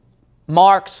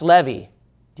 Marx Levy.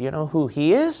 Do you know who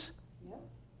he is? Yep.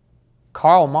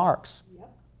 Karl Marx, yep,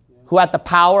 who had the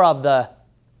power of the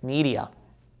media.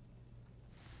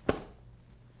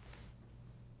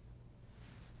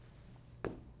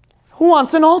 Who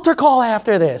wants an altar call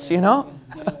after this, you know?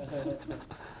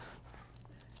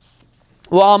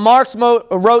 While Marx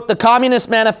wrote the Communist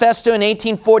Manifesto in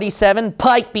 1847,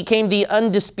 Pike became the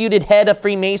undisputed head of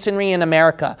Freemasonry in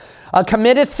America. A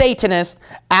committed Satanist,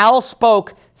 Al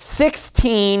spoke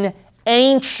 16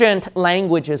 ancient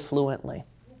languages fluently.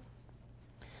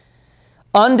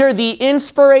 Under the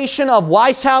inspiration of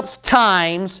Weishaupt's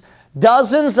times,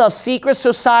 dozens of secret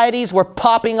societies were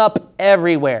popping up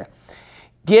everywhere.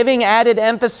 Giving added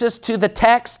emphasis to the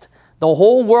text, the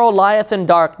whole world lieth in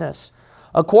darkness.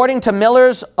 According to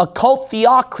Miller's Occult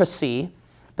Theocracy,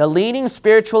 the leading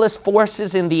spiritualist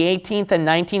forces in the 18th and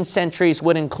 19th centuries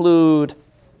would include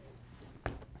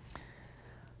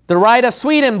the Rite of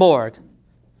Swedenborg,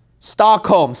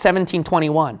 Stockholm,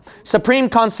 1721. Supreme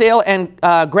Conseil and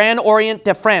Grand Orient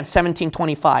de France,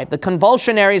 1725. The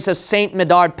Convulsionaries of Saint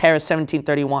Medard, Paris,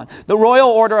 1731. The Royal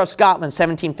Order of Scotland,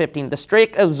 1715. The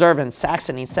Strict Observance,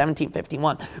 Saxony,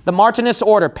 1751. The Martinist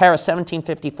Order, Paris,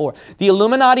 1754. The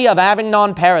Illuminati of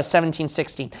Avignon, Paris,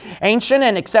 1716. Ancient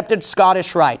and Accepted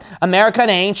Scottish Rite. American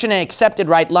and Ancient and Accepted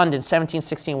Rite, London,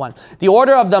 1761. The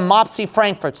Order of the Mopsy,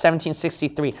 Frankfurt,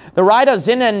 1763. The Rite of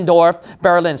Zinzendorf,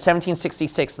 Berlin,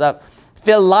 1766. The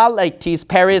Philalites,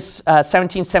 Paris,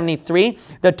 1773.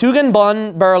 The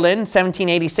Tugendbund, Berlin,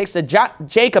 1786. The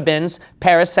Jacobins,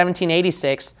 Paris,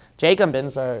 1786.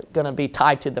 Jacobins are going to be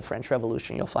tied to the French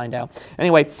Revolution, you'll find out.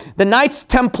 Anyway, the Knights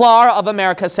Templar of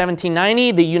America,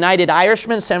 1790. The United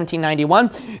Irishmen,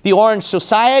 1791. The Orange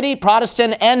Society,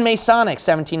 Protestant and Masonic,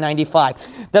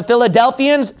 1795. The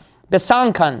Philadelphians,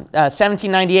 Besançon,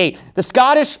 1798. The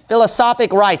Scottish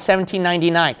Philosophic Rites,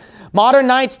 1799. Modern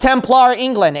Knights Templar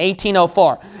England,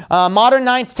 1804. Modern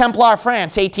Knights Templar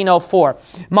France, 1804.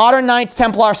 Modern Knights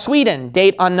Templar Sweden,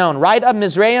 date unknown. Rite of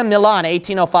Mizraim, Milan,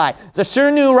 1805. The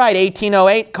Surnu Rite,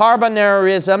 1808.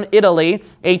 Carbonarism, Italy,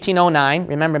 1809.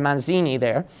 Remember Manzini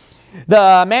there.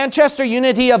 The Manchester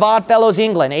Unity of Oddfellows,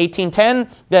 England, 1810.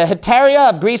 The Hetaria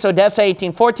of Greece, Odessa,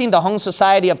 1814. The Hung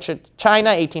Society of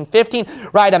China, 1815.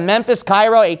 Rite of Memphis,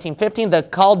 Cairo, 1815. The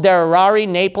Calderari,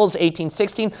 Naples,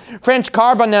 1816. French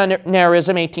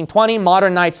Carbonarism, 1820.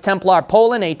 Modern Knights Templar,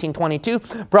 Poland,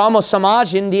 1822. Brahmo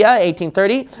Samaj, India,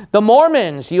 1830. The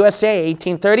Mormons, USA,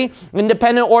 1830.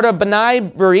 Independent Order of B'nai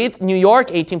B'rith, New York,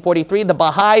 1843. The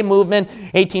Baha'i Movement,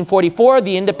 1844.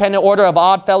 The Independent Order of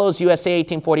Oddfellows, USA,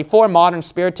 1844. Modern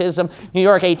Spiritism, New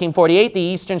York, 1848. The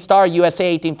Eastern Star,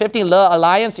 USA, 1850.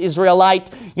 L'Alliance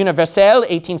Israelite Universelle,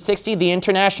 1860. The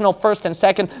International First and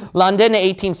Second, London,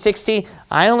 1860.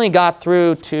 I only got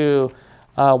through to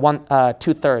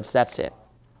 2/3. That's it.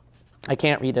 I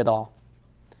can't read it all.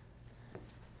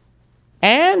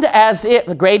 And as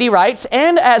if, Grady writes,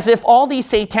 and as if all these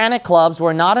satanic clubs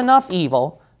were not enough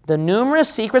evil, the numerous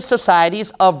secret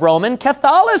societies of Roman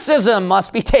Catholicism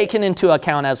must be taken into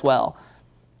account as well.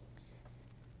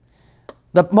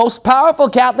 The most powerful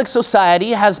Catholic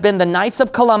society has been the Knights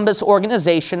of Columbus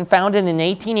organization, founded in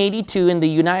 1882 in the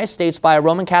United States by a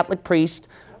Roman Catholic priest,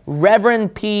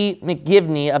 Reverend P.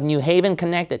 McGivney of New Haven,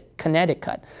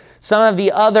 Connecticut. Some of the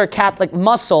other Catholic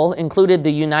muscle included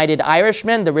the United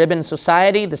Irishmen, the Ribbon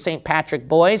Society, the St. Patrick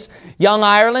Boys, Young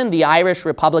Ireland, the Irish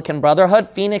Republican Brotherhood,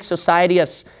 Phoenix Society of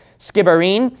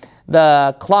Skibbereen,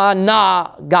 the Cla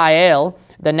Na Gael,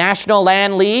 the National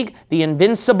Land League, the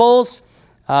Invincibles,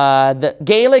 the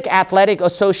Gaelic Athletic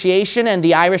Association, and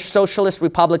the Irish Socialist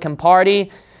Republican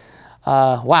Party.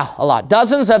 Wow, a lot.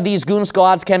 Dozens of these goon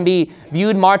squads can be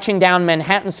viewed marching down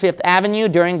Manhattan's Fifth Avenue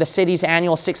during the city's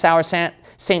annual 6-hour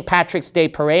St. Patrick's Day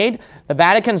Parade, the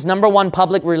Vatican's #1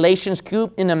 public relations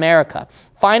coup in America.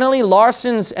 Finally,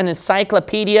 Larson's An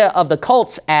Encyclopedia of the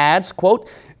Cults adds, quote,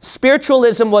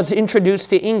 spiritualism was introduced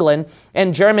to England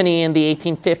and Germany in the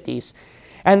 1850s.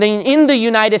 And then in the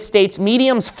United States,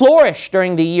 mediums flourished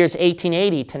during the years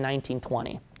 1880 to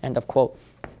 1920, end of quote.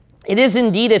 It is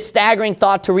indeed a staggering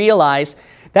thought to realize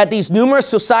that these numerous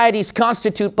societies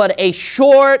constitute but a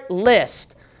short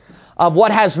list of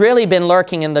what has really been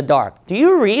lurking in the dark. Do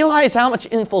you realize how much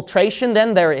infiltration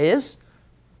then there is?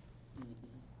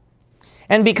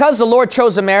 And because the Lord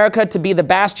chose America to be the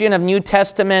bastion of New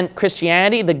Testament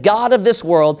Christianity, the God of this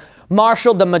world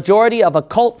marshaled the majority of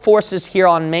occult forces here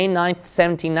on May 9th,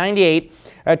 1798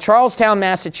 at Charlestown,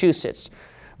 Massachusetts.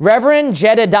 Reverend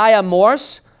Jedediah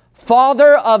Morse,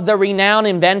 father of the renowned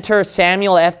inventor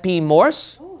Samuel F.P.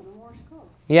 Morse. Oh, the Morse code.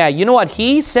 Yeah, you know what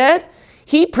he said?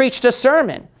 He preached a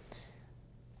sermon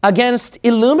against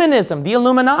Illuminism, the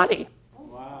Illuminati. Oh,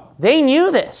 wow. They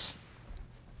knew this.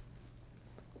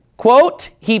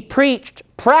 Quote, he preached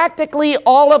practically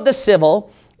all of the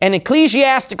civil and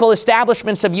ecclesiastical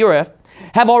establishments of Europe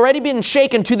have already been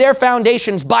shaken to their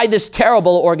foundations by this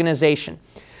terrible organization.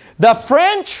 The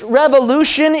French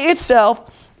Revolution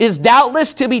itself is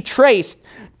doubtless to be traced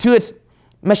to its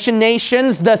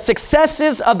machinations. The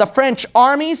successes of the French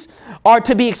armies are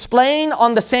to be explained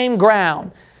on the same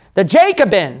ground. The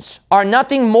Jacobins are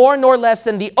nothing more nor less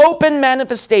than the open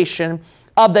manifestation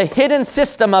of the hidden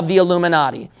system of the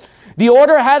Illuminati. The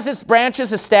order has its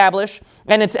branches established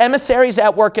and its emissaries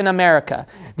at work in America.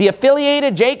 The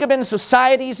affiliated Jacobin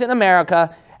societies in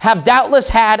America have doubtless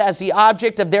had as the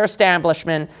object of their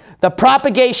establishment the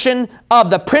propagation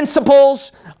of the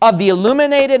principles of the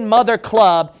Illuminated Mother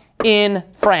Club in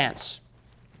France.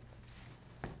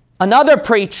 Another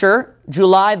preacher,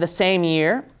 July the same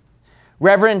year,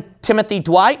 Reverend Timothy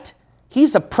Dwight,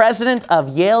 he's a president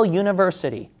of Yale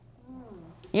University.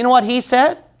 You know what he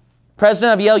said?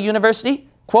 President of Yale University,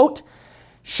 quote,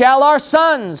 shall our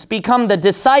sons become the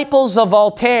disciples of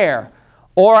Voltaire,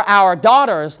 or our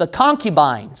daughters the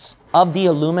concubines of the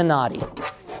Illuminati?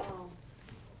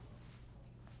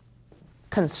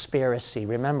 Conspiracy,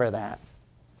 remember that.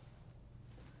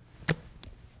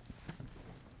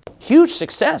 Huge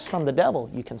success from the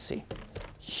devil, you can see.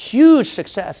 Huge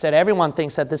success that everyone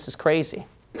thinks that this is crazy.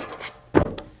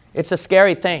 It's a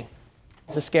scary thing.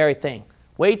 It's a scary thing.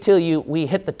 Wait till we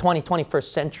hit the 21st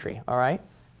century, all right?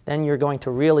 Then you're going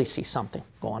to really see something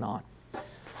going on.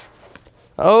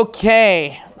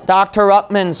 Okay, Dr.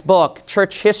 Ruppman's book,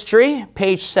 Church History,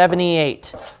 page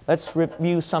 78. Let's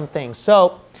review some things.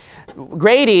 So,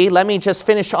 Grady, let me just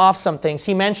finish off some things.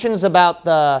 He mentions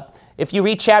about if you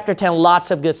read chapter 10,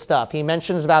 lots of good stuff. He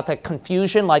mentions about the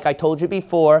confusion, like I told you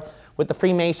before, with the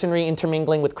Freemasonry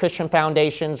intermingling with Christian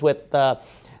foundations, with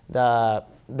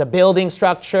the building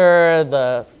structure,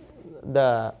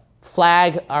 the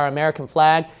flag, our American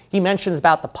flag. He mentions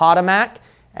about the Potomac.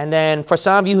 And then for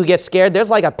some of you who get scared, there's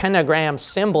like a pentagram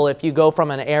symbol if you go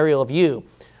from an aerial view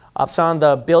of some of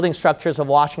the building structures of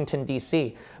Washington,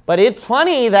 D.C. But it's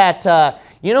funny that,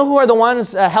 you know who are the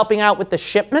ones helping out with the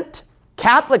shipment?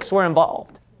 Catholics were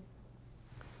involved,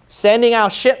 sending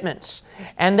out shipments.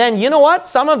 And then, you know what?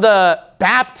 Some of the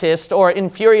Baptist or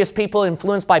infurious people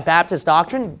influenced by Baptist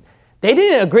doctrine, they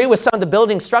didn't agree with some of the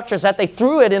building structures that they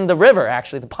threw it in the river,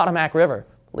 actually, the Potomac River,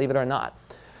 believe it or not.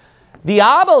 The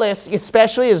obelisk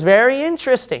especially is very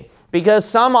interesting because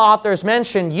some authors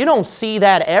mention you don't see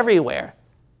that everywhere.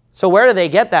 So where do they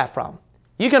get that from?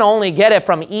 You can only get it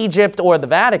from Egypt or the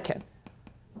Vatican.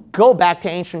 Go back to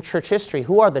ancient church history.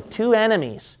 Who are the two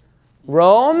enemies?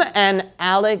 Rome and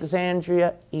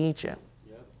Alexandria, Egypt.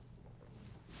 Yep.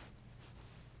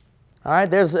 All right,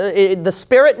 the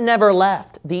spirit never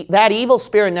left. That evil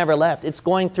spirit never left. It's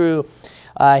going through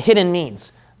hidden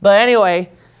means. But anyway,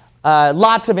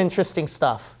 lots of interesting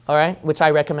stuff, all right, which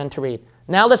I recommend to read.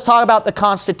 Now let's talk about the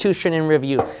Constitution in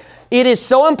review. It is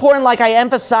so important, like I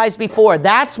emphasized before.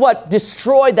 That's what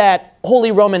destroyed that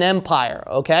Holy Roman Empire,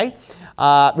 okay?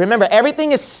 Remember,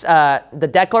 everything is the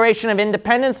Declaration of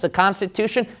Independence, the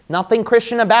Constitution, nothing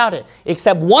Christian about it,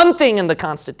 except one thing in the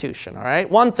Constitution, all right?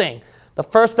 One thing, the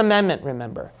First Amendment,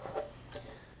 remember.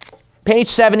 Page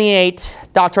 78,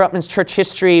 Dr. Ruppman's Church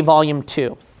History, Volume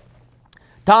 2.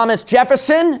 Thomas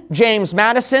Jefferson, James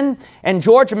Madison, and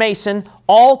George Mason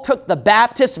all took the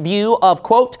Baptist view of,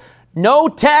 quote, no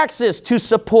taxes to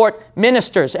support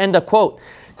ministers, end of quote.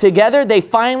 Together, they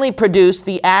finally produced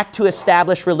the Act to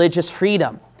Establish Religious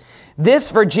Freedom.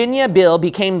 This Virginia bill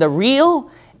became the real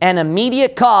and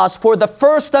immediate cause for the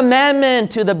First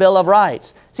Amendment to the Bill of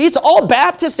Rights. See, it's all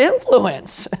Baptist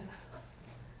influence.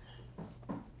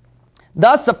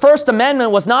 Thus, the First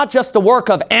Amendment was not just the work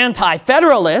of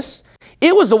anti-federalists.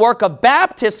 It was the work of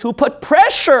Baptists who put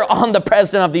pressure on the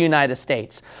President of the United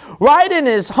States, right in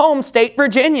his home state,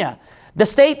 Virginia, the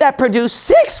state that produced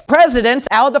 6 presidents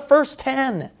out of the first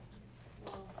 10.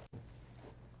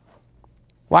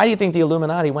 Why do you think the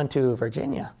Illuminati went to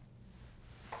Virginia?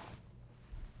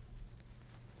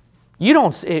 You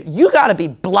got to be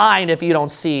blind if you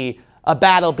don't see a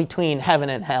battle between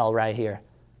heaven and hell right here.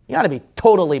 You got to be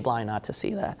totally blind not to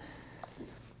see that.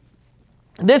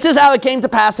 This is how it came to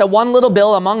pass that one little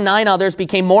bill among 9 others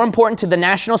became more important to the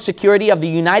national security of the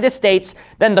United States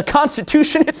than the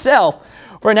Constitution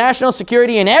itself for national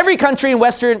security in every country in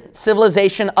Western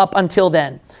civilization up until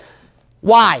then.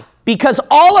 Why? Because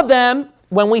all of them,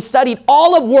 when we studied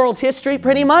all of world history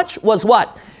pretty much, was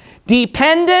what?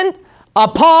 Dependent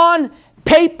upon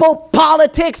papal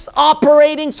politics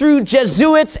operating through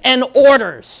Jesuits and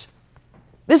orders.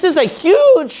 This is a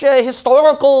huge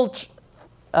historical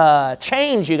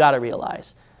change you got to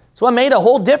realize. It's what made a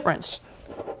whole difference.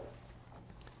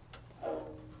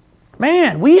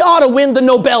 Man, we ought to win the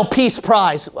Nobel Peace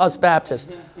Prize, us Baptists.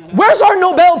 Where's our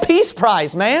Nobel Peace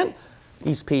Prize, man?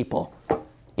 These people.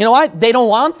 You know what? They don't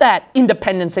want that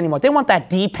independence anymore. They want that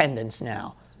dependence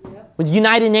now. With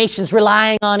United Nations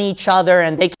relying on each other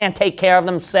and they can't take care of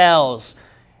themselves.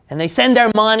 And they send their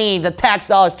money, the tax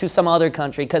dollars, to some other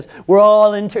country because we're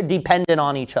all interdependent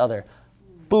on each other.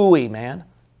 Booey, man.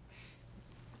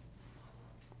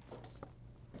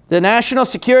 The national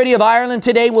security of Ireland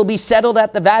today will be settled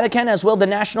at the Vatican, as will the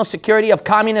national security of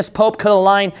communist Pope could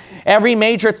align every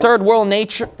major third world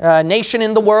nation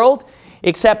in the world,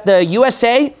 except the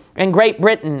USA and Great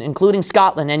Britain, including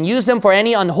Scotland, and use them for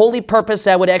any unholy purpose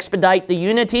that would expedite the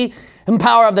unity and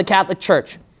power of the Catholic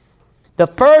Church. The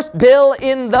first bill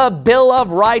in the Bill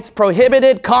of Rights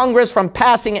prohibited Congress from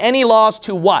passing any laws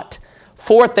to what?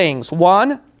 4 things.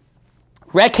 1,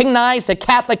 recognize the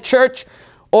Catholic Church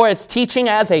or its teaching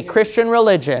as a Christian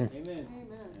religion. Amen.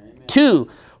 2,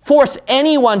 force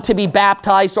anyone to be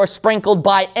baptized or sprinkled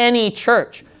by any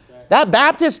church. That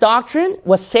Baptist doctrine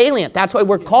was salient. That's why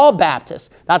we're called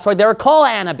Baptists. That's why they're called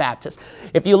Anabaptists.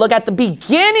 If you look at the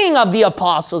beginning of the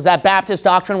apostles, that Baptist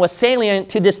doctrine was salient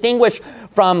to distinguish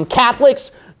from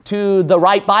Catholics to the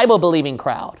right Bible-believing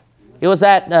crowd. It was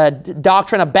that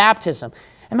doctrine of baptism.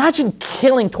 Imagine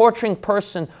killing, torturing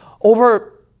person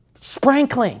over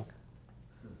sprinkling.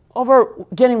 over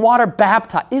getting water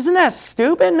baptized. Isn't that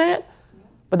stupid, man?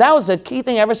 But that was a key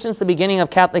thing ever since the beginning of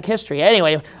Catholic history.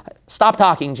 Anyway, stop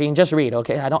talking, Gene. Just read,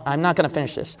 okay? I'm not going to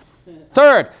finish this.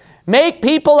 Third, make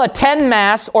people attend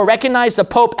Mass or recognize the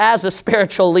Pope as a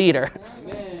spiritual leader.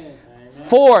 Amen.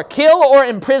 4, kill or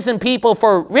imprison people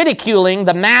for ridiculing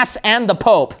the Mass and the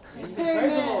Pope.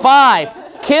 Amen. 5,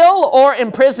 kill or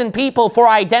imprison people for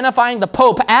identifying the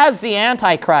Pope as the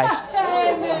Antichrist.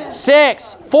 Amen.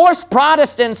 6, force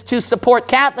Protestants to support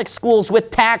Catholic schools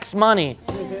with tax money.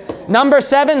 Number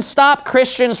 7, stop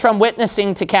Christians from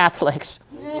witnessing to Catholics.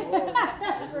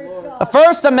 The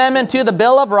First Amendment to the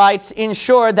Bill of Rights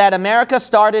ensured that America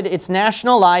started its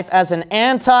national life as an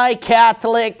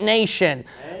anti-Catholic nation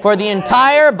for the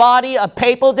entire body of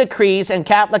papal decrees and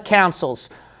Catholic councils.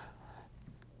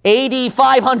 AD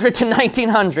 500 to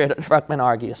 1900, Ruckman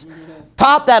argues,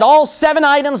 taught that all 7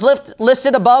 items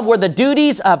listed above were the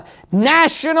duties of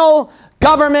national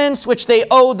governments which they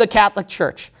owed the Catholic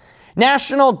Church.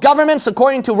 National governments,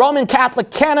 according to Roman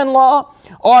Catholic canon law,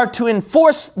 are to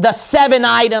enforce the 7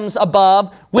 items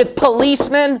above with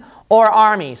policemen or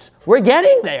armies. We're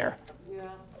getting there. Yeah.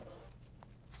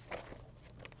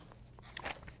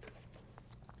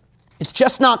 It's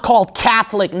just not called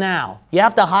Catholic now. You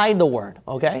have to hide the word,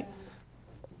 okay?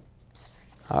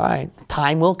 All right,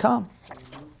 time will come.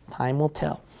 Time will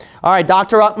tell. All right,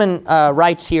 Dr. Ruckman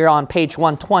writes here on page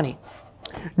 120.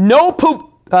 No poop,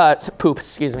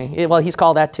 excuse me. Well, he's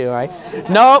called that too, right?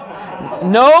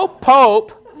 No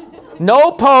pope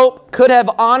could have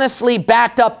honestly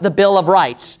backed up the Bill of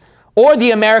Rights or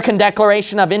the American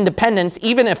Declaration of Independence,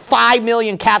 even if 5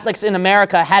 million Catholics in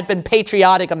America had been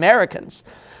patriotic Americans.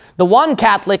 The one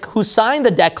Catholic who signed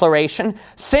the Declaration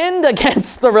sinned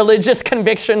against the religious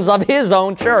convictions of his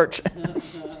own church.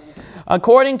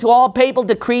 According to all papal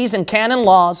decrees and canon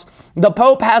laws, the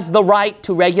Pope has the right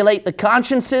to regulate the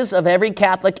consciences of every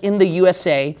Catholic in the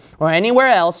USA or anywhere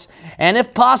else, and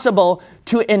if possible,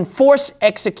 to enforce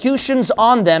executions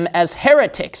on them as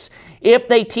heretics if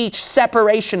they teach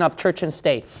separation of church and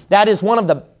state. That is one of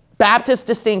the Baptist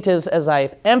distinctives, as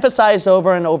I've emphasized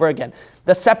over and over again,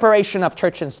 the separation of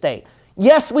church and state.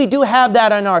 Yes, we do have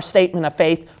that in our statement of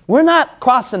faith. We're not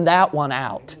crossing that one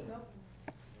out.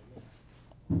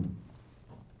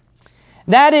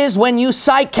 That is, when you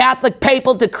cite Catholic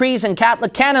papal decrees and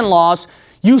Catholic canon laws,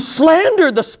 you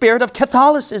slander the spirit of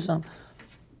Catholicism.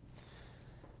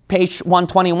 Page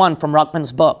 121 from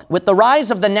Ruckman's book. With the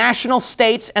rise of the national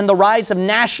states and the rise of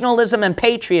nationalism and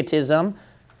patriotism,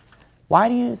 why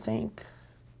do you think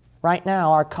right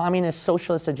now our communist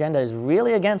socialist agenda is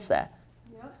really against that?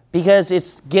 Yep. Because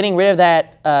it's getting rid of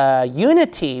that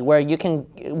unity where you can,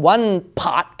 one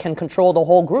pot can control the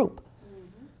whole group.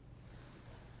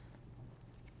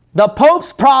 The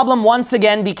Pope's problem once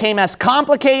again became as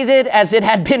complicated as it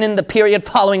had been in the period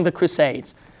following the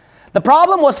Crusades. The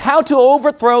problem was how to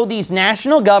overthrow these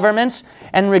national governments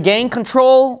and regain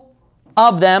control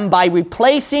of them by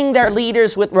replacing their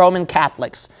leaders with Roman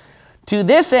Catholics. To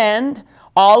this end,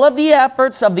 all of the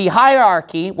efforts of the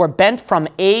hierarchy were bent from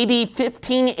AD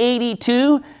 1582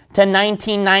 to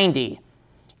 1990.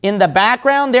 In the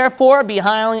background, therefore,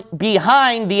 behind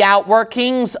the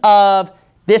outworkings of,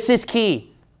 this is key,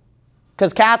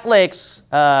 because Catholics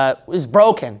is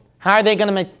broken. How are they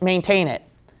going to maintain it?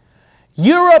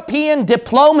 European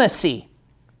diplomacy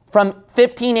from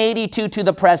 1582 to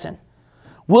the present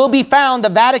will be found the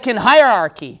Vatican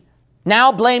hierarchy,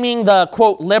 now blaming the,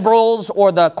 quote, liberals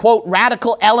or the, quote,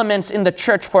 radical elements in the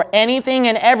church for anything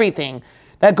and everything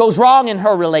that goes wrong in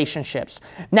her relationships.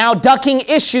 Now ducking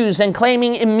issues and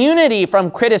claiming immunity from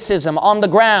criticism on the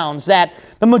grounds that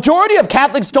the majority of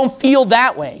Catholics don't feel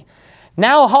that way.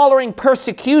 Now hollering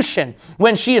persecution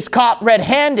when she is caught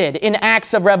red-handed in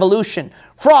acts of revolution,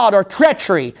 fraud, or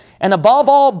treachery, and above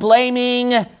all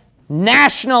blaming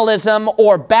nationalism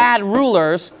or bad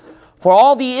rulers for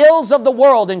all the ills of the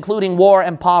world, including war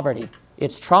and poverty.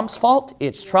 It's Trump's fault,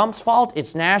 it's Trump's fault,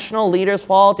 it's national leaders'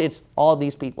 fault, it's all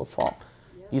these people's fault.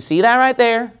 You see that right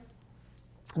there?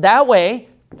 That way,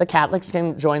 the Catholics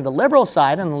can join the liberal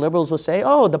side, and the liberals will say,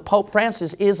 oh, the Pope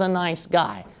Francis is a nice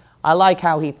guy. I like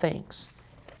how he thinks.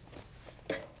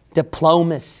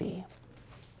 Diplomacy.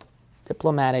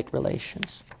 Diplomatic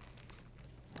relations.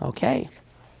 Okay.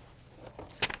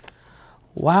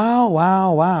 Wow,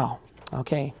 wow, wow.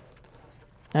 Okay.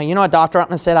 Now, you know what Dr.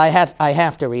 Ruckman said? I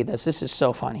have to read this. This is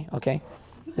so funny, okay?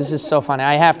 This is so funny.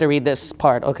 I have to read this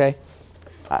part, okay?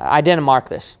 I didn't mark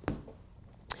this.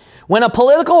 When a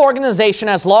political organization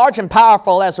as large and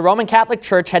powerful as the Roman Catholic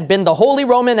Church had been the Holy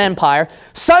Roman Empire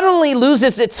suddenly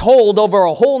loses its hold over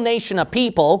a whole nation of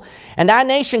people, and that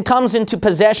nation comes into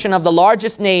possession of the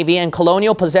largest navy and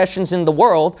colonial possessions in the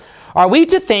world, are we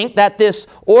to think that this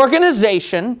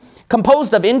organization,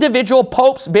 composed of individual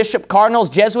popes, bishops, cardinals,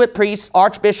 Jesuit priests,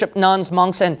 archbishop, nuns,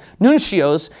 monks, and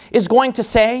nuncios, is going to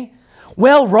say,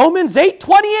 well, Romans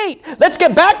 8:28, let's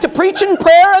get back to preaching,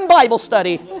 prayer, and Bible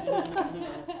study.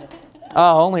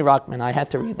 Oh, only Rockman. I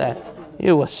had to read that.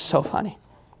 It was so funny.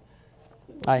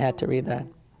 I had to read that.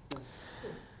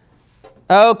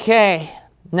 Okay.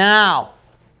 Now,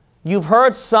 you've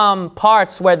heard some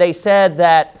parts where they said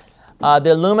that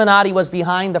the Illuminati was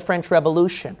behind the French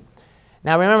Revolution.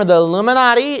 Now, remember, the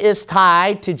Illuminati is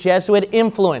tied to Jesuit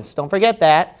influence. Don't forget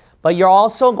that. But you're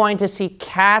also going to see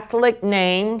Catholic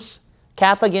names,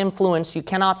 Catholic influence. You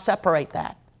cannot separate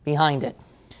that behind it.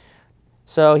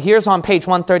 So here's on page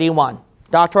 131.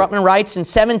 Dr. Ruttman writes, in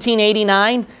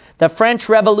 1789, the French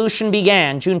Revolution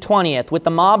began, June 20th, with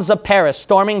the mobs of Paris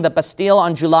storming the Bastille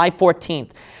on July 14th.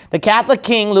 The Catholic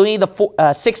king, Louis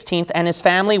XVI, and his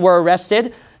family were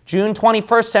arrested June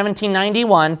 21st,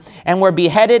 1791, and were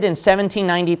beheaded in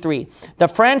 1793. The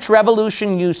French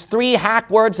Revolution used three hack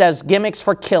words as gimmicks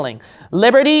for killing: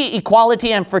 liberty,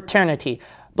 equality, and fraternity.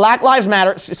 Black Lives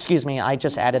Matter, excuse me, I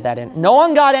just added that in. No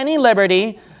one got any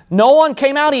liberty. No one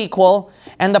came out equal,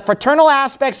 and the fraternal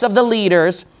aspects of the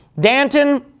leaders,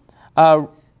 Danton,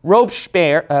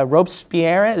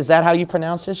 Robespierre, is that how you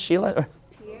pronounce this, Sheila?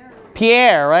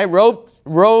 Pierre, right?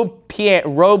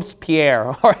 Robespierre.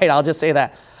 All right, I'll just say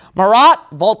that. Marat,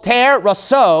 Voltaire,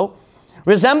 Rousseau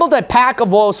resembled a pack of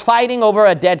wolves fighting over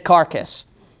a dead carcass.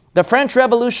 The French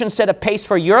Revolution set a pace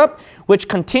for Europe, which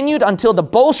continued until the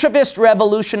Bolshevist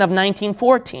Revolution of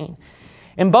 1914.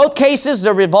 In both cases,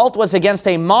 the revolt was against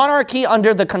a monarchy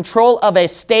under the control of a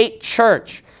state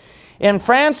church. In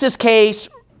France's case,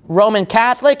 Roman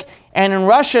Catholic, and in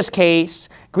Russia's case,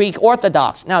 Greek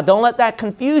Orthodox. Now, don't let that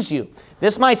confuse you.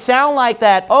 This might sound like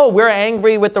that, oh, we're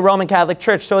angry with the Roman Catholic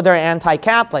Church, so they're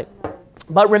anti-Catholic.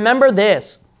 But remember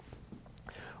this.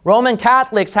 Roman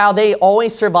Catholics, how they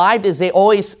always survived is they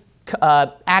always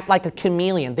act like a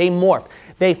chameleon. They morph.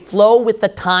 They flow with the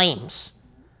times.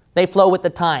 They flow with the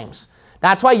times.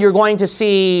 That's why you're going to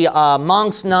see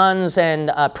monks, nuns,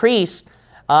 and priests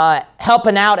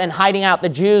helping out and hiding out the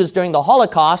Jews during the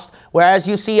Holocaust, whereas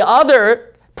you see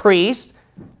other priests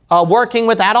working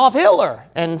with Adolf Hitler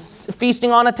and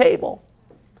feasting on a table.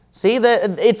 See,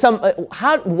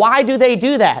 why do they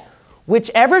do that?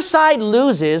 Whichever side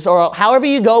loses, or however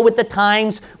you go with the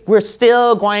times, we're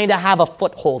still going to have a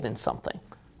foothold in something.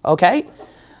 Okay?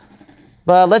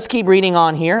 But let's keep reading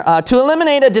on here. To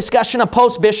eliminate a discussion of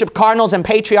popes, bishops, cardinals, and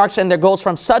patriarchs and their goals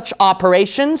from such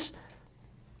operations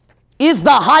is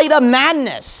the height of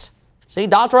madness. See,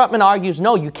 Dr. Ruttman argues,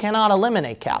 no, you cannot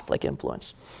eliminate Catholic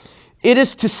influence. It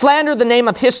is to slander the name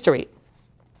of history.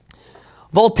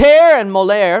 Voltaire and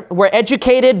Molière were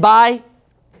educated by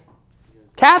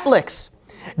Catholics.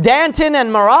 Danton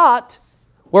and Marat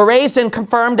were raised and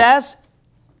confirmed as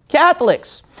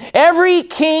Catholics. Every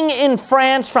king in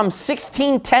France from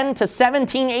 1610 to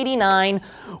 1789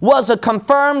 was a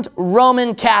confirmed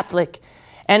Roman Catholic,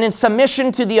 and in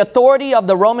submission to the authority of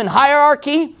the Roman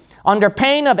hierarchy, under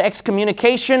pain of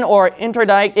excommunication or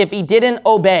interdict if he didn't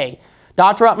obey.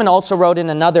 Dr. Ruttman also wrote in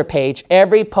another page,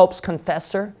 every pope's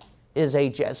confessor is a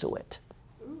Jesuit.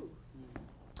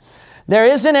 There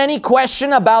isn't any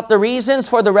question about the reasons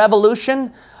for the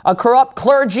revolution. A corrupt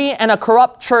clergy and a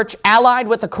corrupt church allied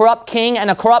with a corrupt king and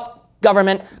a corrupt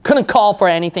government couldn't call for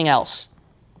anything else.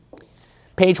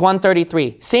 Page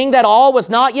 133. Seeing that all was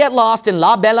not yet lost in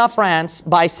La Belle France,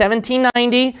 by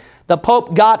 1790, the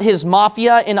Pope got his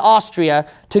mafia in Austria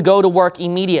to go to work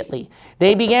immediately.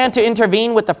 They began to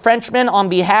intervene with the Frenchmen on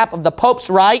behalf of the Pope's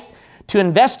right to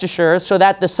investiture so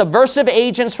that the subversive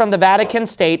agents from the Vatican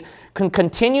State can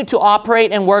continue to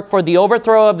operate and work for the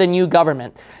overthrow of the new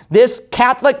government. This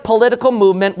Catholic political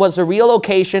movement was the real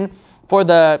occasion for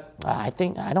the, I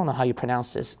don't know how you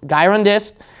pronounce this,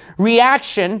 Girondist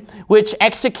reaction, which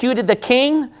executed the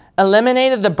king,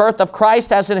 eliminated the birth of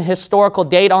Christ as an historical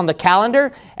date on the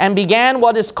calendar, and began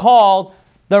what is called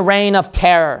the Reign of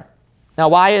Terror. Now,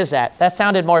 why is that? That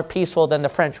sounded more peaceful than the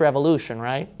French Revolution,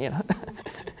 right? You know.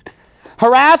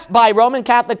 Harassed by Roman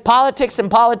Catholic politics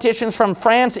and politicians from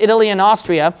France, Italy, and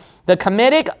Austria, the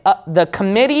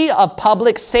Committee of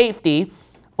Public Safety,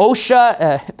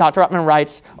 OSHA, Dr. Ruttman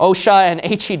writes, OSHA and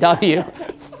HEW,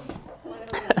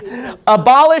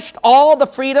 abolished all the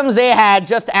freedoms they had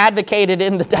just advocated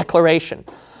in the Declaration.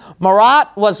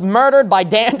 Marat was murdered by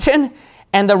Danton,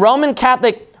 and the Roman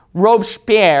Catholic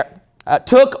Robespierre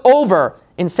took over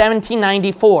in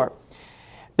 1794.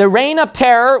 The Reign of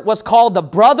Terror was called the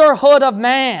Brotherhood of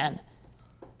Man.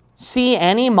 See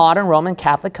any modern Roman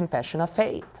Catholic confession of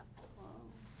faith.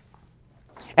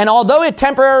 And although it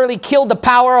temporarily killed the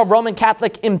power of Roman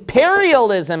Catholic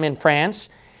imperialism in France,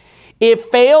 it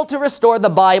failed to restore the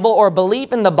Bible or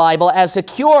belief in the Bible as a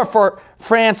cure for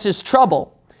France's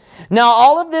trouble. Now,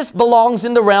 all of this belongs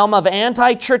in the realm of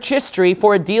anti-church history,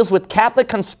 for it deals with Catholic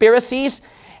conspiracies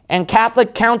and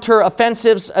Catholic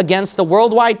counter-offensives against the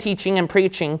worldwide teaching and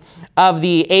preaching of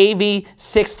the AV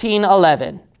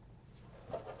 1611.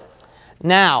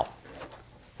 Now,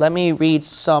 let me read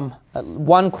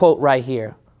one quote right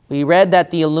here. We read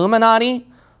that the Illuminati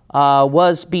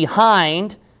was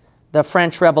behind the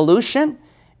French Revolution,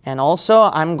 and also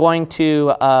I'm going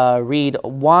to read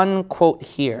one quote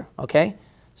here, okay?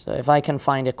 So if I can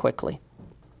find it quickly.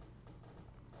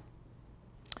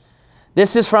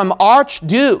 This is from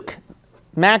Archduke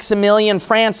Maximilian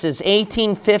Francis,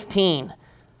 1815,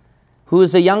 who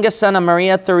is the youngest son of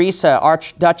Maria Theresa,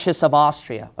 Archduchess of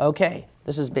Austria. Okay,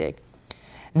 this is big.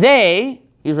 They,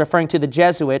 he's referring to the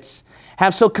Jesuits,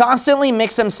 have so constantly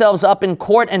mixed themselves up in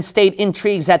court and state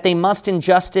intrigues that they must in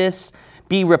justice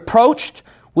be reproached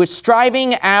with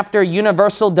striving after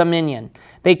universal dominion.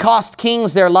 They cost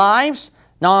kings their lives,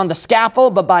 not on the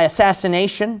scaffold, but by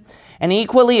assassination, and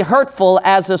equally hurtful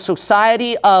as a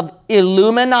society of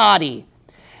Illuminati.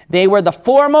 They were the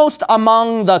foremost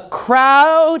among the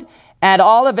crowd, at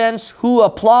all events, who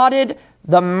applauded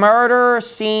the murder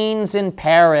scenes in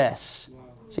Paris.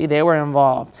 See, they were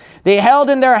involved. They held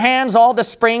in their hands all the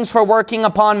springs for working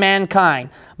upon mankind.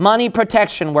 Money,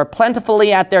 protection were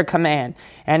plentifully at their command.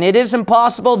 And it is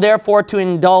impossible, therefore, to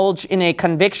indulge in a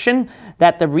conviction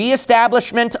that the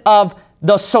reestablishment of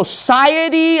the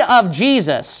Society of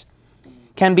Jesus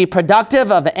can be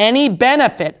productive of any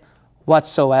benefit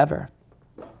whatsoever.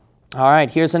 All right,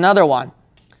 here's another one.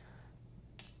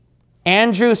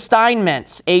 Andrew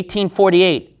Steinmetz,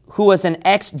 1848, who was an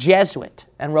ex-Jesuit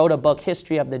and wrote a book,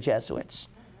 History of the Jesuits.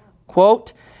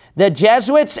 Quote, "The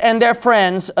Jesuits and their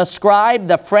friends ascribed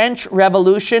the French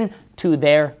Revolution to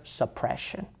their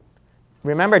suppression."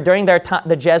 Remember, during their time,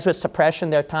 the Jesuit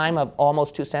suppression, their time of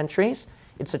almost 2 centuries,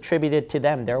 it's attributed to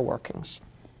them, their workings.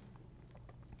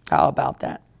 How about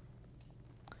that?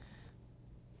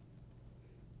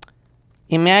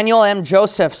 Emmanuel M.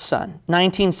 Josephson,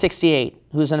 1968,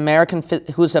 who's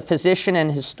a physician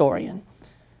and historian,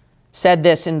 said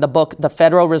this in the book, The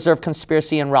Federal Reserve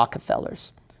Conspiracy and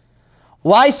Rockefellers.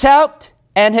 Weishaupt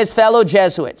and his fellow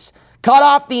Jesuits cut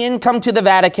off the income to the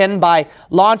Vatican by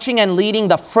launching and leading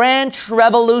the French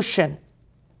Revolution.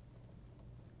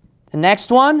 The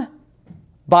next one,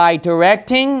 by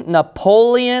directing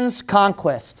Napoleon's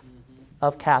conquest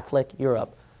of Catholic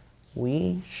Europe.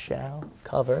 We shall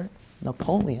cover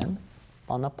Napoleon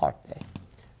Bonaparte.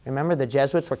 Remember, the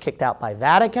Jesuits were kicked out by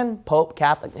Vatican, Pope,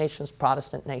 Catholic nations,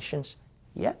 Protestant nations.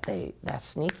 Yet that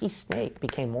sneaky snake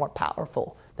became more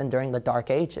powerful than during the Dark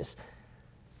Ages.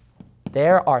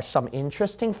 There are some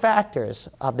interesting factors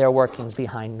of their workings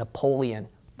behind Napoleon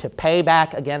to pay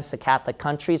back against the Catholic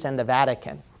countries and the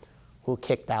Vatican, who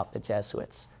kicked out the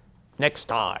Jesuits. Next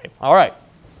time. All right.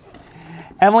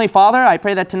 Heavenly Father, I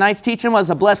pray that tonight's teaching was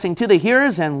a blessing to the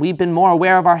hearers, and we've been more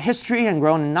aware of our history and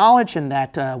grown in knowledge, and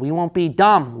that we won't be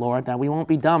dumb, Lord, that we won't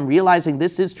be dumb, realizing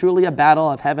this is truly a battle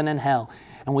of heaven and hell.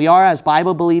 And we are, as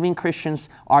Bible-believing Christians,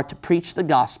 are to preach the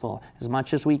gospel as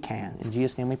much as we can. In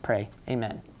Jesus' name we pray.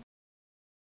 Amen.